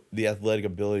 you know, the athletic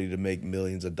ability to make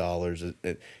millions of dollars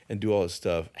and do all this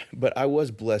stuff, but I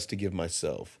was blessed to give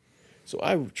myself. So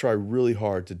I try really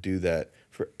hard to do that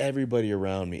for everybody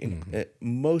around me, and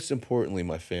most importantly,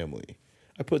 my family.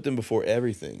 I put them before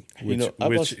everything.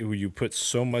 Which you put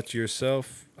so much of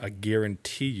yourself, I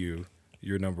guarantee you,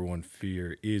 your number one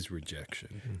fear is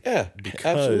rejection. Yeah,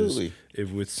 absolutely.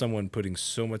 If with someone putting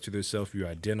so much of themselves, you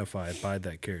identify by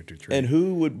that character trait. And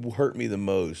who would hurt me the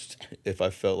most if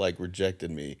I felt like rejected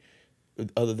me,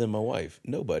 other than my wife?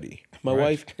 Nobody. My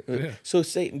wife. Yeah. So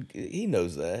Satan, he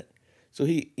knows that. So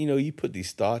he, you know, you put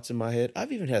these thoughts in my head.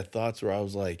 I've even had thoughts where I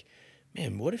was like,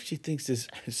 man, what if she thinks this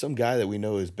some guy that we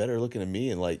know is better looking than me,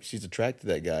 and like she's attracted to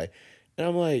that guy? And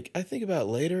I'm like, I think about it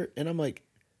later, and I'm like,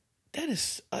 that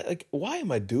is like, why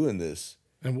am I doing this?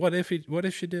 And what if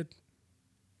she did?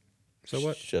 So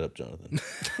what? Shut up, Jonathan.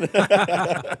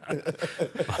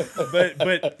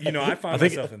 But you know, I find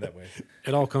think- myself in that way.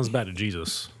 It all comes back to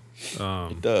Jesus.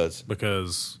 It does.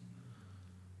 Because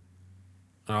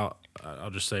I'll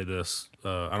just say this.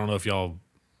 I don't know if y'all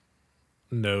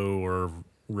know or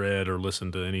read or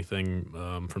listened to anything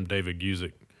from David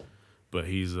Guzik, but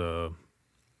he's a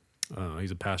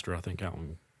pastor, I think, out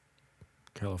in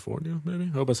California, maybe. I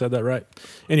hope I said that right.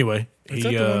 Anyway, Is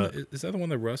that the one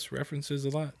that Russ references a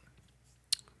lot?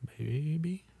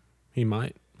 maybe he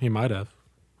might have.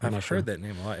 I'm I've not heard sure. that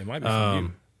name a lot. It might be from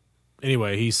you.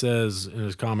 Anyway, he says in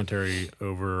his commentary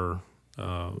over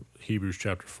Hebrews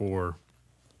chapter 4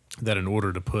 that in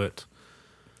order to put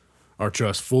our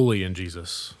trust fully in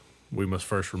Jesus, we must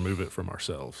first remove it from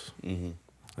ourselves. Mm-hmm.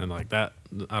 And like that,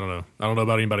 I don't know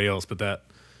about anybody else, but that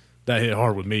hit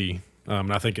hard with me.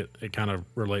 And I think it kind of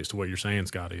relates to what you're saying,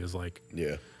 Scotty, is like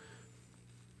Yeah.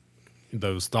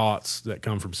 those thoughts that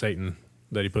come from Satan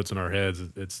that he puts in our heads.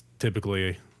 It's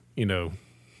typically, you know,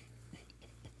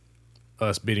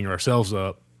 us beating ourselves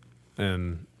up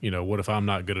and, you know, what if I'm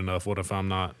not good enough? What if I'm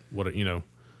not, you know,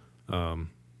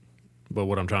 but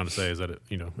what I'm trying to say is that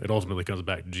it ultimately comes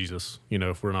back to Jesus. You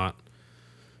know, if we're not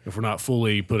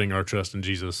fully putting our trust in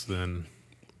Jesus, then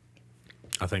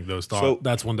I think those thoughts, So-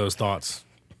 that's when those thoughts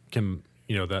can,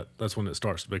 you know, that's when it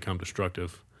starts to become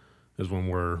destructive, is when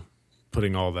we're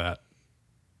putting all that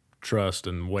trust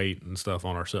and weight and stuff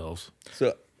on ourselves.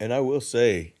 So, and I will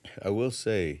say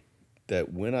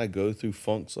that when I go through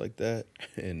funks like that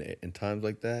and times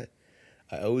like that,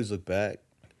 I always look back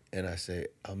and I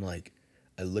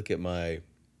look at my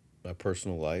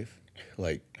personal life,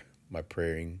 like my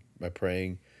praying,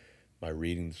 my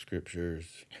reading the scriptures,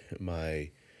 my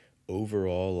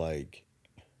overall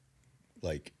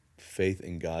like faith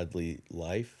and godly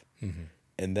life. Mm-hmm.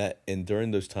 And during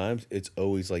those times, it's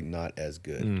always like not as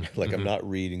good. Like I'm not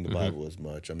reading the Bible as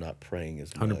much. I'm not praying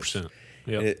as much. 100%.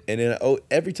 Yep. And then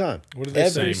every time, What do they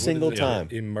say? every What do single they- time.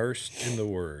 Immersed in the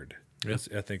Word. Yeah.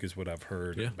 I think is what I've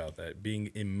heard Yeah. about that.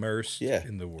 Being immersed Yeah.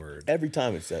 in the Word. Every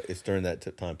time it's during that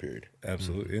time period.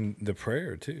 Absolutely. And the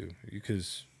prayer too,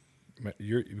 because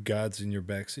God's in your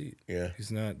back seat. Yeah.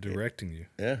 He's not directing you.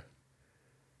 Yeah.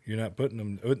 You're not putting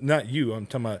them. Not you. I'm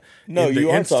talking about. No, in the you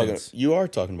are instance. You are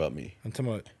talking about me. I'm talking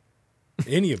about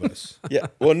any of us. Yeah.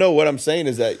 Well, no. What I'm saying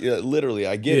is that literally,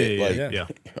 I get it. Like, yeah.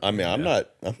 I mean, I'm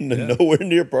nowhere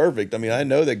near perfect. I mean, I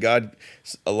know that God,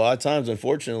 a lot of times,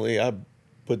 unfortunately, I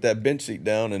put that bench seat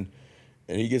down and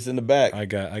and he gets in the back. I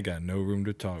got no room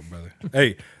to talk, brother.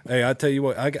 hey, I tell you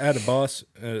what, I had a boss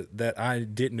that I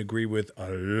didn't agree with a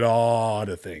lot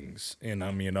of things, and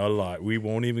I mean a lot. We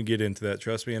won't even get into that,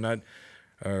 trust me. And I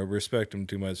respect him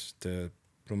too much to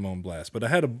put him on blast. But I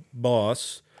had a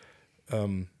boss,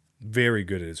 very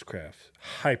good at his craft,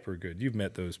 hyper good. You've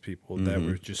met those people that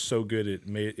were just so good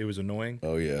it was annoying.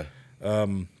 Oh yeah.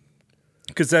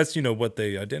 Because that's what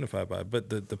they identify by. But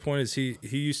the point is, he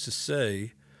used to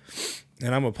say,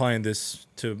 and I'm applying this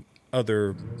to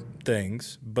other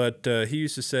things, but he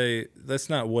used to say, let's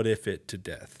not what if it to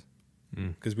death.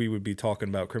 Because we would be talking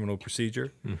about criminal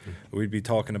procedure. We'd be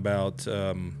talking about,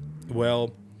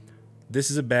 well,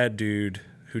 this is a bad dude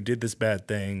who did this bad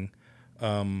thing.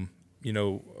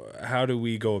 How do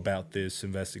we go about this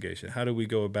investigation? How do we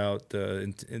go about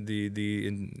the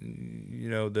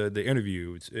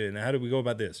interview? And how do we go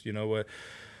about this?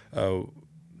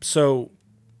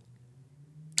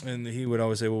 And he would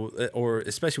always say, well, or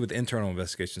especially with internal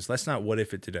investigations, let's not what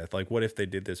if it to death. Like, what if they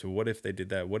did this, or what if they did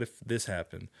that? What if this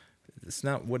happened? It's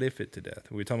not what if it to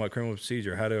death. We're talking about criminal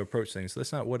procedure, how to approach things.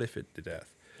 Let's not what if it to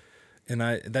death. And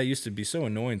that used to be so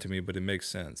annoying to me, but it makes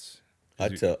sense.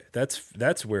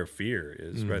 That's where fear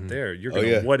is right there. You're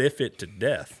gonna what if it to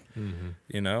death.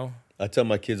 I tell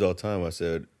my kids all the time. I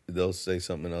said they'll say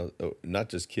something else, not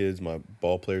just kids, my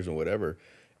ball players and whatever.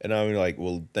 And I'm like,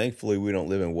 well, thankfully we don't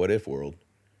live in what if world,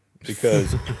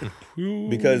 because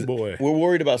we're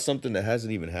worried about something that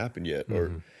hasn't even happened yet,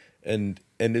 and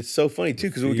it's so funny too,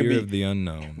 because we can be of the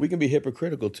unknown. We can be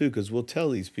hypocritical too, because we'll tell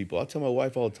these people. I tell my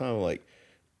wife all the time, like,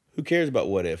 who cares about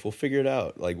what if? We'll figure it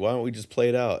out. Like, why don't we just play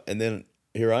it out? And then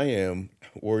here I am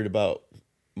worried about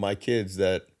my kids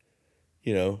that,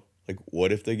 like,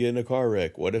 what if they get in a car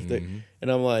wreck? What if they, and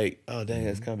I'm like, oh, dang,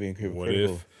 that's kind of being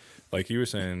hypocritical. What if, like you were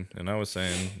saying, and I was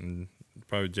saying, and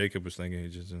probably Jacob was thinking, he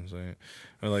just didn't say it.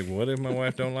 I'm like, what if my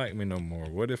wife don't like me no more?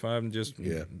 What if I'm just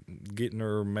getting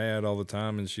her mad all the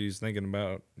time and she's thinking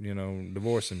about,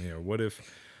 divorcing me? Or what if,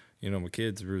 my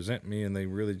kids resent me and they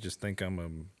really just think I'm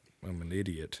an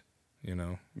idiot,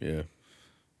 Yeah.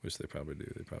 Which they probably do.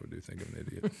 They probably do think I'm an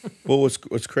idiot. Well,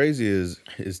 what's crazy is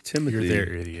Timothy. You're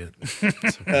their idiot.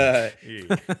 There you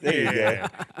go.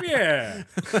 Yeah.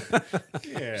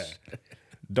 Yeah.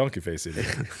 Donkey face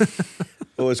idiot.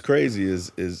 Well, what's crazy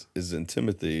is in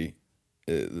Timothy,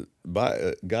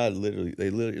 God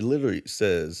literally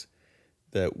says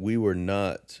that we weren't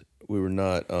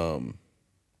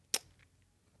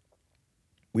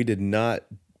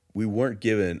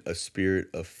given a spirit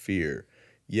of fear,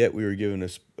 yet we were given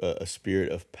a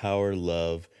spirit of power,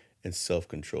 love, and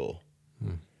self-control.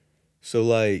 So,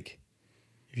 like,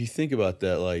 if you think about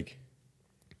that, like,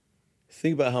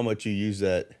 think about how much you use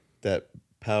that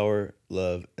power,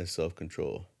 love, and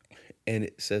self-control. And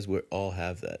it says we all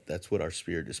have that. That's what our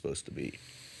spirit is supposed to be.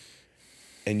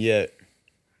 And yet,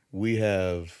 we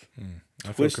have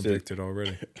I feel convicted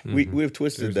already. We've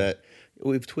twisted that.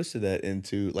 We've twisted that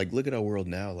into, like, look at our world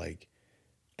now. Like,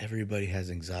 everybody has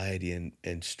anxiety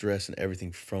and stress and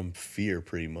everything from fear,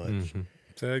 pretty much.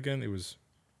 Say that again.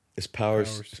 It's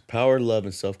power, love,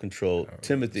 and self-control.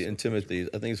 Timothy, I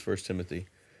think it's 1 Timothy.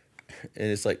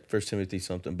 And it's like 1 Timothy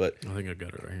something, but I think I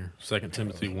got it right here. 2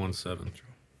 Timothy 1:7.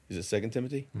 is it 2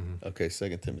 Timothy? Okay,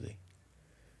 2 Timothy.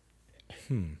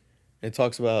 It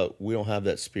talks about we don't have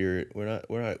that spirit. We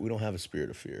don't have a spirit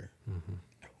of fear.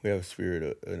 We have a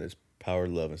spirit and it's power,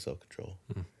 love, and self-control.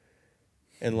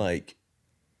 And like,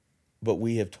 but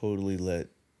we've totally let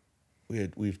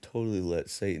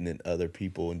Satan and other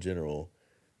people in general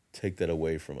take that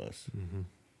away from us.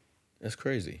 That's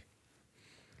crazy.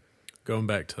 Going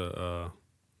back to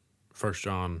 1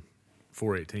 John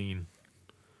 4:18,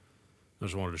 I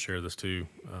just wanted to share this too.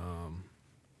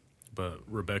 But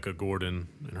Rebecca Gordon,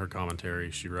 in her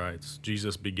commentary, she writes,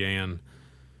 Jesus began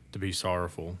to be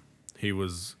sorrowful. He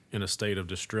was in a state of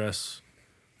distress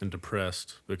and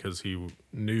depressed because he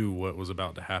knew what was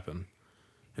about to happen,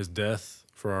 his death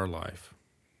for our life.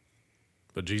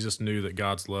 But Jesus knew that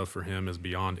God's love for him is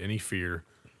beyond any fear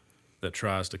that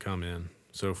tries to come in.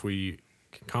 So if we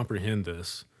can comprehend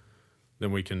this,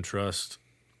 then we can trust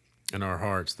in our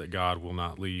hearts that God will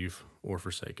not leave or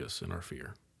forsake us in our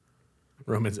fear.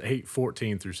 Romans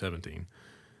 8:14-17.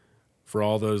 For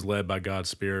all those led by God's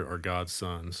Spirit are God's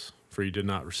sons. For you did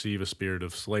not receive a spirit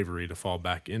of slavery to fall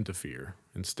back into fear.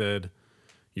 Instead,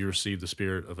 you received the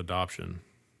spirit of adoption,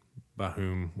 by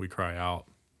whom we cry out,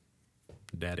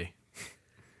 Daddy,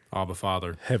 Abba,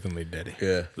 Father. Heavenly Daddy.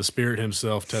 Yeah. The Spirit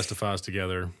himself testifies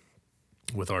together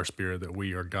with our spirit that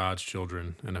we are God's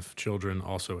children, and if children,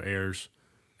 also heirs,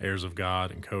 heirs of God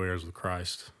and co-heirs with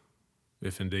Christ,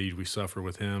 if indeed we suffer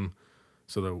with him,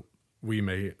 so that we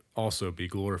may also be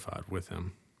glorified with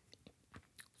him.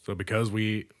 So because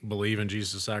we believe in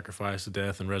Jesus' sacrifice,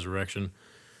 death, and resurrection,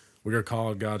 we are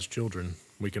called God's children.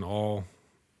 We can all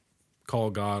call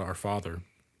God our Father.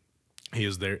 He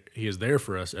is there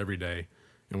for us every day,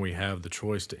 and we have the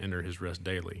choice to enter his rest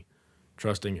daily,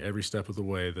 trusting every step of the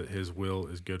way that his will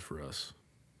is good for us.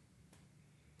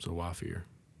 So why fear?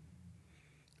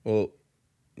 Well,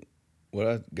 what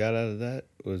I got out of that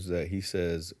was that he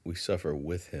says we suffer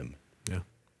with him. Yeah.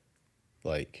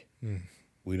 Like,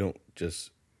 we don't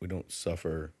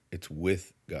suffer, it's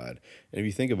with God. And if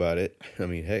you think about it, I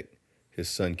mean, heck, his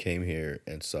son came here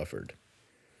and suffered.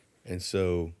 And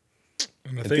so,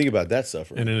 and think about that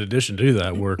suffering. And in addition to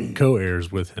that, we're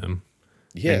co-heirs with him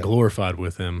Yeah. and glorified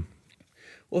with him.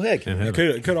 Well, heck, in It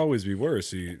heaven. could always be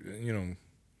worse.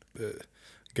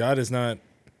 God has not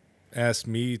asked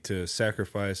me to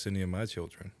sacrifice any of my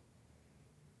children.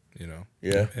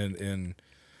 Yeah. And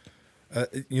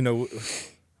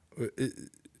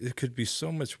it could be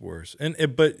so much worse.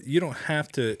 But you don't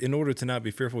have to. In order to not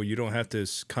be fearful, you don't have to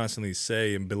constantly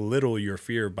say and belittle your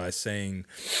fear by saying,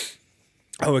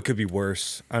 "Oh, it could be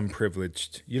worse. I'm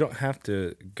privileged." You don't have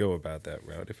to go about that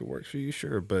route. If it works for you,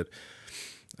 sure. But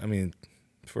I mean,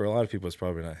 for a lot of people, it's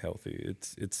probably not healthy.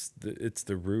 It's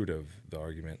the root of the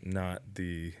argument, not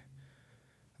the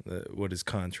what is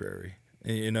contrary.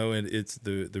 And it's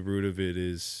the root of it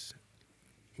is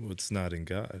what's not in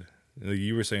God. Like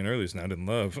you were saying earlier, it's not in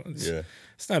love.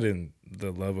 It's not in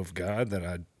the love of God that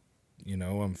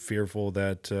I'm fearful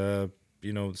that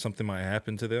something might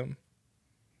happen to them.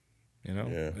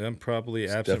 I'm probably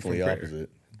it's absent definitely from prayer. opposite.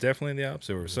 Definitely the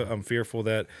opposite. Or so I'm fearful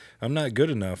that I'm not good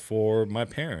enough for my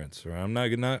parents, or I'm not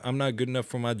good enough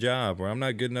for my job, or I'm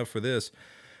not good enough for this.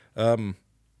 Do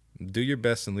your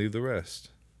best and leave the rest.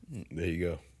 There you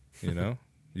go.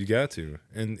 You got to.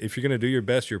 And if you're gonna do your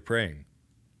best, you're praying.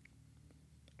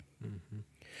 Mm-hmm.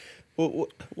 Well,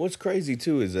 what's crazy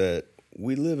too is that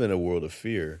we live in a world of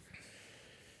fear.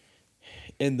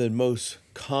 And the most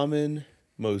common,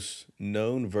 most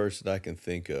known verse that I can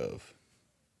think of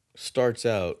starts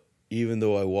out, "Even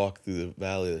though I walk through the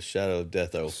valley of the shadow of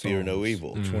death, I will fear no Psalms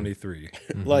evil." 23.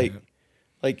 Like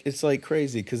it's like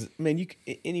crazy because man,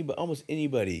 almost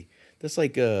anybody. That's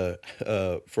like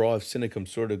 "For all I've sinned and come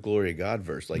short of glory of God"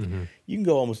 verse. Like you can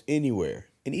go almost anywhere,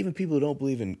 and even people who don't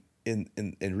believe in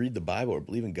read the Bible or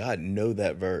believe in God know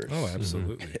that verse. Oh,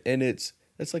 absolutely. And it's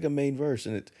like a main verse,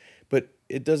 but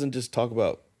it doesn't just talk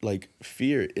about like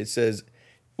fear. It says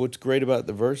what's great about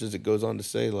the verse is it goes on to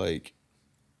say like,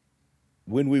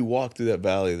 when we walk through that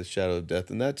valley of the shadow of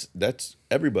death, and that's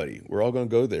everybody. We're all going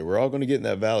to go there. We're all going to get in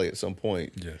that valley at some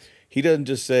point. Yes. He doesn't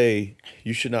just say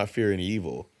you should not fear any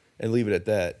evil and leave it at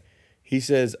that. He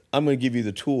says, I'm going to give you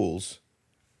the tools,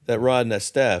 that rod and that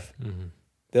staff.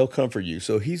 They'll comfort you.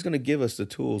 So he's going to give us the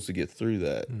tools to get through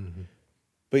that.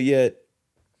 But yet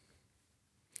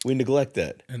we neglect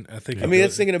that. And I think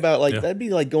that's thinking about like, Yeah. that'd be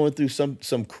like going through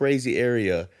some crazy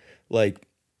area, like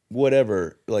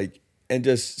whatever, like, and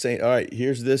just saying, all right,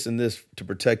 here's this and this to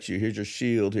protect you. Here's your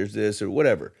shield. Here's this or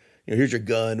whatever. Here's your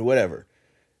gun, whatever.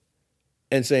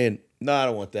 And saying, no, I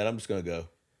don't want that. I'm just going to go.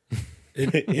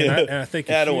 I think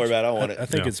Don't worry about it. I want it. I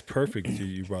think Yeah. it's perfect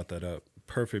you brought that up.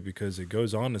 Perfect, because it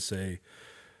goes on to say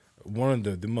one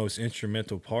of the most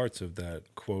instrumental parts of that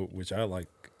quote, which I like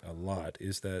a lot,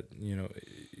 is that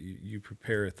you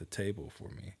prepare at the table for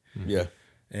me. Yeah.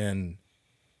 And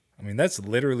I mean, that's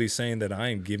literally saying that I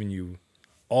am giving you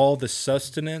all the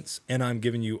sustenance and I'm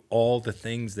giving you all the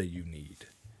things that you need.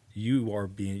 You are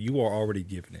already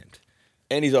given it.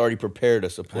 And he's already prepared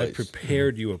us a place. I've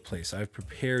prepared you a place. I've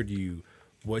prepared you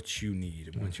what you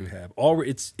need and what you have.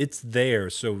 It's there.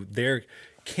 So there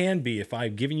can be, if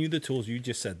I've given you the tools, you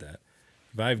just said that.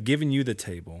 If I've given you the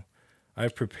table,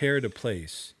 I've prepared a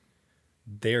place,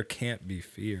 there can't be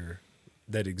fear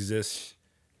that exists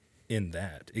in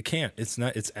that. It can't. It's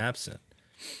not. It's absent.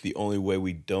 The only way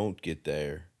we don't get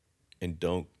there and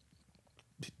don't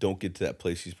get to that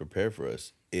place he's prepared for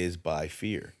us is by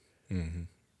fear.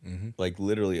 Like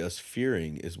literally us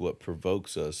fearing is what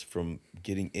provokes us from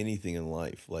getting anything in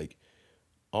life. Like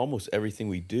almost everything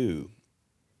we do,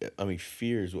 I mean,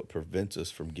 fear is what prevents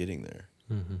us from getting there.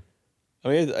 I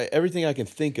mean, everything I can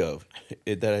think of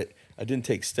that I didn't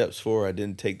take steps for, I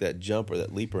didn't take that jump or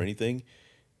that leap or anything,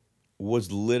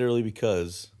 was literally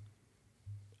because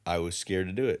I was scared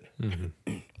to do it.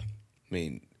 I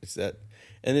mean, it's that,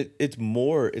 and it's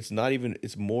more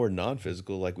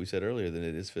non-physical, like we said earlier, than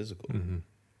it is physical.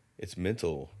 It's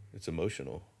mental, it's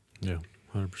emotional. Yeah,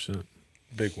 100%.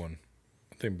 Big one.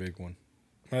 I think big one.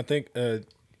 I think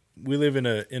we live in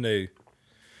a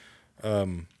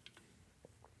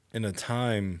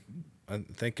time I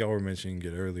think y'all were mentioning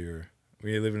it earlier.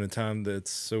 We live in a time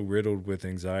that's so riddled with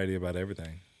anxiety about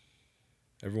everything.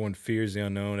 Everyone fears the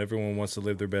unknown. Everyone wants to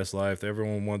live their best life.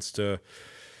 Everyone wants to,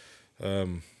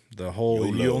 the whole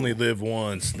YOLO. "you only live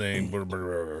once" thing, blah, blah,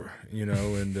 blah, you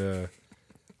know. And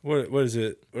what is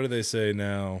it? What do they say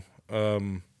now?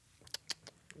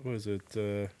 What is it?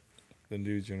 The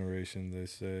new generation. They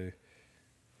say.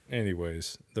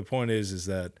 Anyways, the point is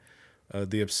that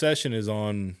the obsession is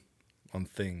on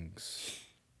things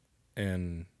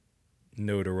and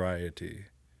notoriety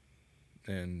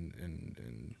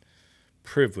and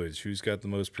privilege. Who's got the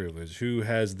most privilege? Who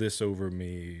has this over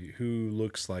me? Who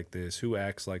looks like this? Who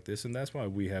acts like this? And that's why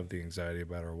we have the anxiety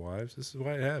about our wives. This is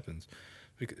why it happens.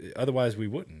 Because otherwise, we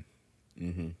wouldn't.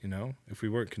 Mm-hmm. You know, if we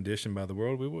weren't conditioned by the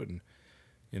world, we wouldn't.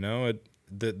 You know,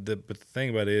 but the thing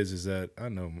about it is that I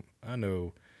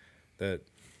know that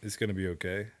it's gonna be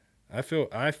okay. I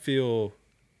feel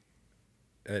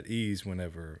at ease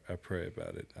whenever I pray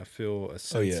about it. I feel a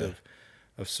sense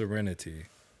of serenity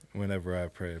whenever I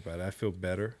pray about it. I feel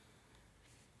better,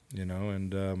 you know,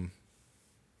 and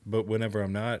but whenever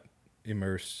I'm not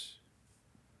immersed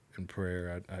in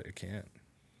prayer, I can't.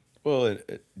 Well,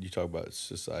 you talk about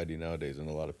society nowadays, and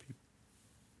a lot of people,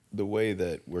 the way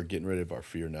that we're getting rid of our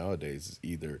fear nowadays is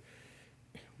either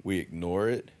we ignore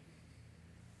it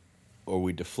or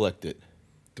we deflect it.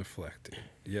 Deflected.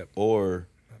 Yep. Or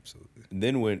Absolutely.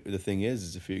 then when the thing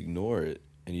is if you ignore it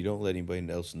and you don't let anybody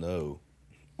else know,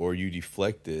 or you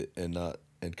deflect it and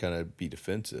kind of be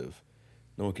defensive,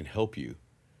 no one can help you.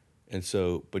 And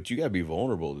so, but you got to be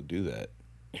vulnerable to do that.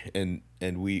 And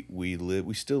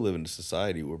we still live in a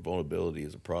society where vulnerability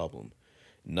is a problem.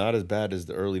 Not as bad as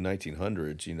the early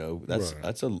 1900s, you know.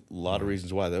 That's a lot of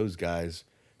reasons why those guys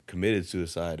committed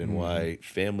suicide and why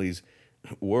families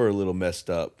were a little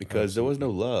messed up, because there was no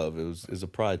love. It was a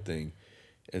pride thing.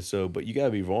 And so, but you got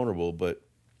to be vulnerable. But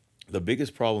the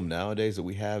biggest problem nowadays that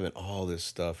we have in all this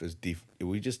stuff is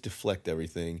we just deflect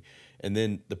everything. And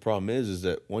then the problem is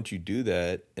that once you do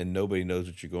that and nobody knows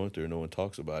what you're going through, no one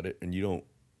talks about it, and you don't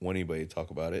want anybody to talk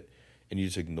about it, and you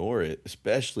just ignore it,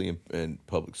 especially in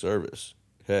public service.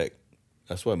 Heck,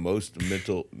 that's why most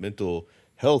mental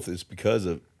health is because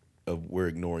of we're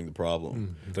ignoring the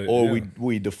problem,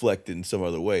 we deflect it in some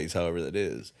other ways, however that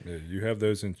is. Yeah, you have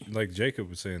those, like Jacob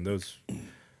was saying, those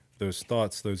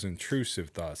thoughts, those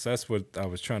intrusive thoughts. That's what I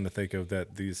was trying to think of.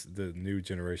 The new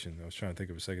generation. I was trying to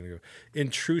think of a second ago.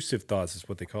 Intrusive thoughts is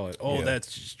what they call it. Oh, that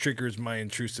just triggers my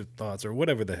intrusive thoughts, or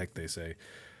whatever the heck they say.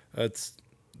 That's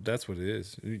what it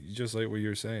is. Just like what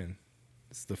you're saying,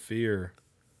 it's the fear,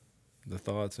 the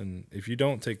thoughts, and if you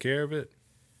don't take care of it,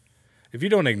 if you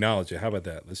don't acknowledge it, how about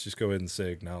that? Let's just go ahead and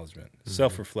say acknowledgement,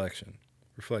 self-reflection,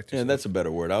 reflect yourself. And that's a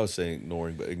better word. I was saying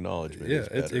ignoring, but acknowledgement. Yeah,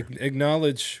 is better.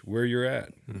 acknowledge where you're at.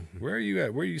 Where are you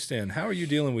at? Where you stand? How are you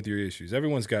dealing with your issues?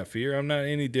 Everyone's got fear. I'm not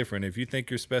any different. If you think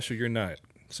you're special, you're not.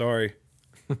 Sorry.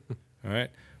 All right?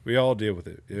 We all deal with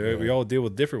it. Yeah. We all deal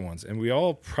with different ones, and we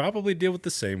all probably deal with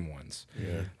the same ones.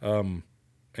 Yeah.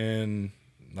 And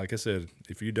like I said,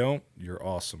 if you don't, you're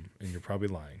awesome, and you're probably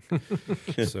lying.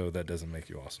 So that doesn't make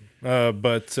you awesome.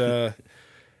 But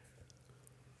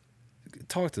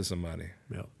talk to somebody.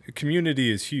 Yep.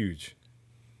 Community is huge,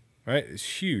 right?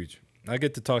 It's huge. I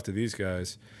get to talk to these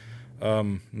guys,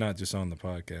 not just on the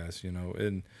podcast, you know,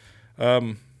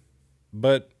 and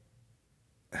but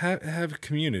have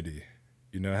community.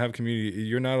 You know, have community.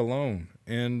 You're not alone,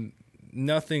 and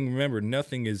remember,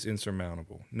 nothing is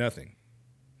insurmountable. Nothing.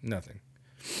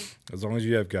 As long as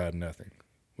you have God, nothing.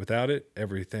 Without it,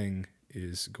 everything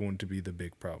is going to be the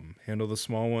big problem. Handle the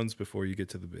small ones before you get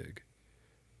to the big.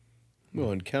 Well,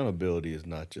 and accountability is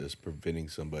not just preventing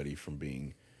somebody from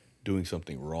doing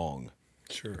something wrong.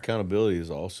 Sure. Accountability is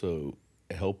also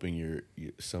helping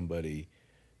somebody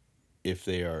if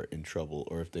they are in trouble,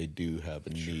 or if they do have a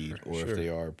need, or if they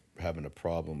are having a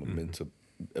problem,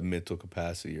 a mental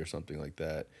capacity or something like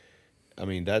that. I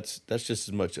mean, that's just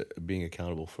as much being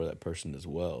accountable for that person as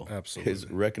well. Absolutely. Is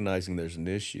recognizing there's an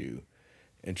issue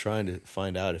and trying to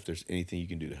find out if there's anything you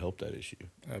can do to help that issue.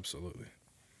 Absolutely.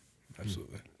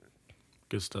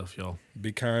 Good stuff, y'all.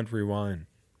 Be kind, rewind.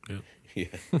 Yep.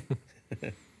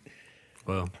 Yeah.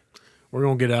 Well, we're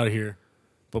going to get out of here.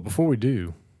 But before we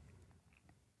do,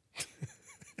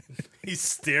 He's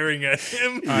staring at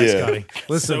him all right, Scotty,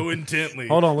 listen. so intently.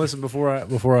 Hold on, listen before I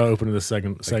open this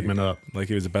segment up. Like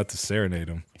he was about to serenade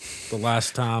him. The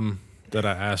last time that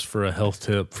I asked for a health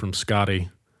tip from Scotty,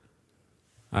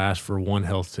 I asked for one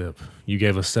health tip. You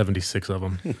gave us 76 of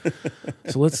them.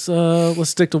 So let's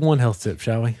stick to one health tip,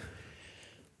 shall we?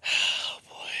 Oh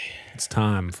boy. It's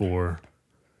time for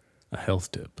a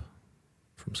health tip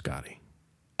from Scotty.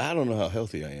 I don't know how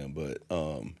healthy I am, but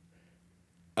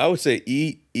I would say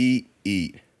eat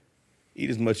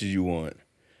as much as you want.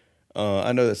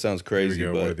 I know that sounds crazy, Here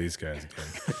we go, but what are these guys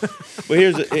again? but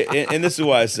and this is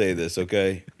why I say this,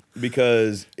 okay?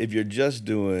 Because if you're just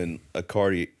doing a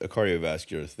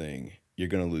cardiovascular thing, you're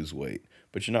gonna lose weight,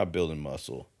 but you're not building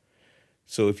muscle.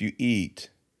 So if you eat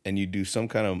and you do some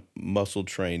kind of muscle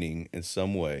training in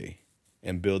some way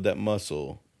and build that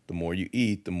muscle, the more you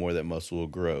eat, the more that muscle will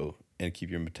grow and keep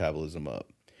your metabolism up.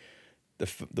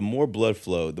 The more blood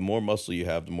flow, the more muscle you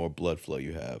have, the more blood flow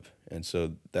you have. And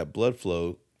so that blood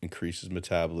flow increases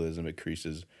metabolism,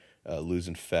 increases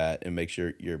losing fat, and makes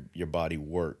your body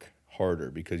work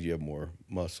harder because you have more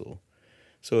muscle.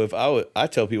 So if I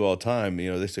tell people all the time,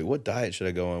 they say, what diet should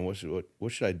I go on?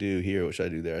 What should I do here? What should I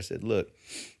do there? I said, look,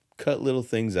 cut little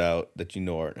things out that you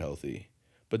know aren't healthy,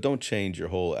 but don't change your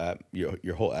whole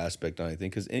your whole aspect on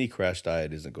anything, because any crash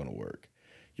diet isn't going to work.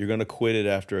 You're going to quit it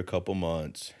after a couple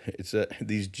months. It's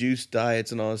these juice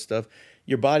diets and all this stuff.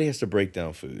 Your body has to break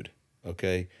down food,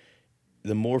 okay?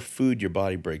 The more food your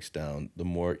body breaks down,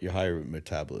 your higher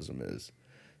metabolism is.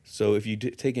 So if you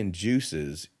take in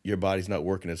juices, your body's not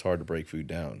working as hard to break food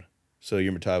down. So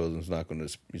your metabolism's not going to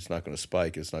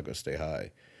spike. It's not going to stay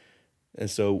high. And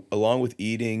so along with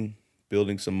eating,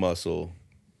 building some muscle,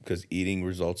 because eating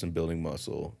results in building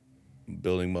muscle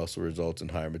results in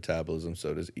higher metabolism,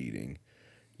 so does eating.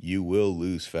 You will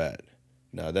lose fat.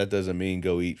 Now, that doesn't mean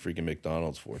go eat freaking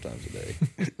McDonald's 4 times a day.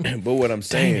 But what I'm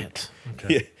saying, Dang it.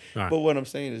 Okay. yeah, Right. but what I'm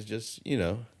saying is just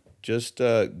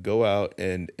go out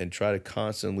and try to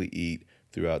constantly eat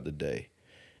throughout the day.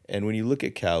 And when you look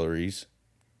at calories,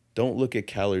 don't look at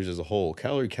calories as a whole.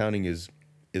 Calorie counting is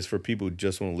for people who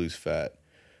just want to lose fat.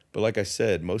 But like I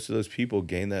said, most of those people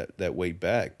gain that weight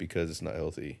back because it's not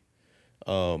healthy.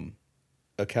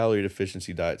 A calorie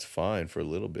deficiency diet's fine for a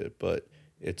little bit, but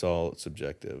it's all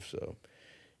subjective. So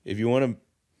if you want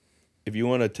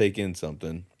to take in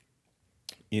something,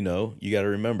 you got to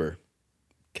remember,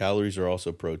 calories are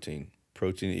also protein.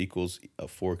 Protein equals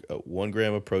 1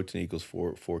 gram of protein equals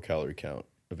 4 calorie count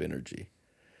of energy.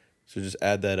 So just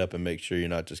add that up and make sure you're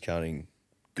not just counting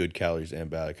good calories and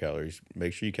bad calories.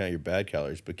 Make sure you count your bad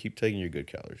calories, but keep taking your good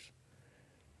calories.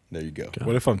 There you go.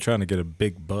 What if I'm trying to get a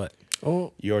big butt?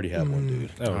 Oh, You already have one,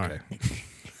 dude. Oh, All okay.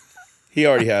 He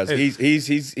already has.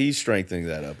 He's strengthening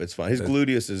that up. It's fine. His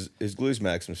gluteus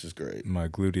maximus is great. My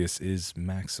gluteus is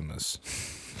maximus.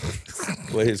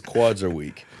 Well, his quads are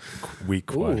weak. Weak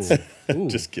quads. ooh.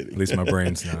 Just kidding. At least my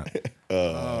brain's not.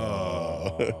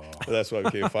 That's why I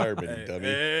became a fireman, you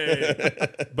dummy.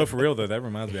 But for real though, that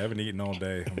reminds me, I haven't eaten all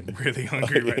day. I'm really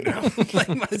hungry right now. Like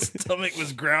my stomach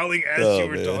was growling as you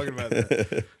were man. talking about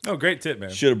that. Oh, great tip, man.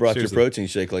 Should have brought Seriously. your protein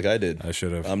shake like I did. I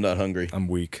should have. I'm not hungry. I'm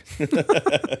weak.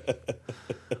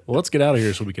 Well, let's get out of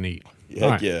here so we can eat. Heck All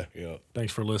right. yeah.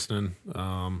 Thanks for listening.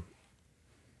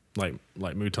 Like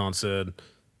Mouton said,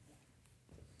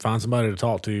 find somebody to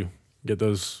talk to. Get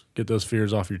those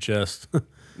fears off your chest.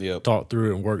 Yep. Talk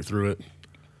through it and work through it.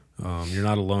 You're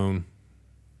not alone.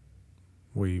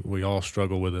 We all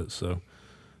struggle with it. So,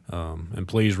 and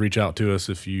please reach out to us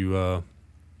if you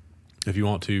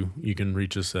want to. You can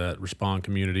reach us at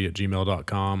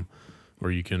respondcommunity@gmail.com,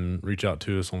 or you can reach out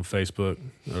to us on Facebook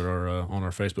or on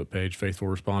our Facebook page, Faithful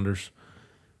Responders.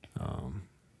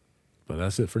 But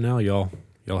that's it for now, y'all.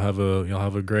 Y'all have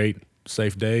a great,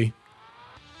 safe day.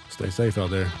 Stay safe out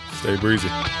there. Stay breezy.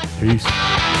 Peace.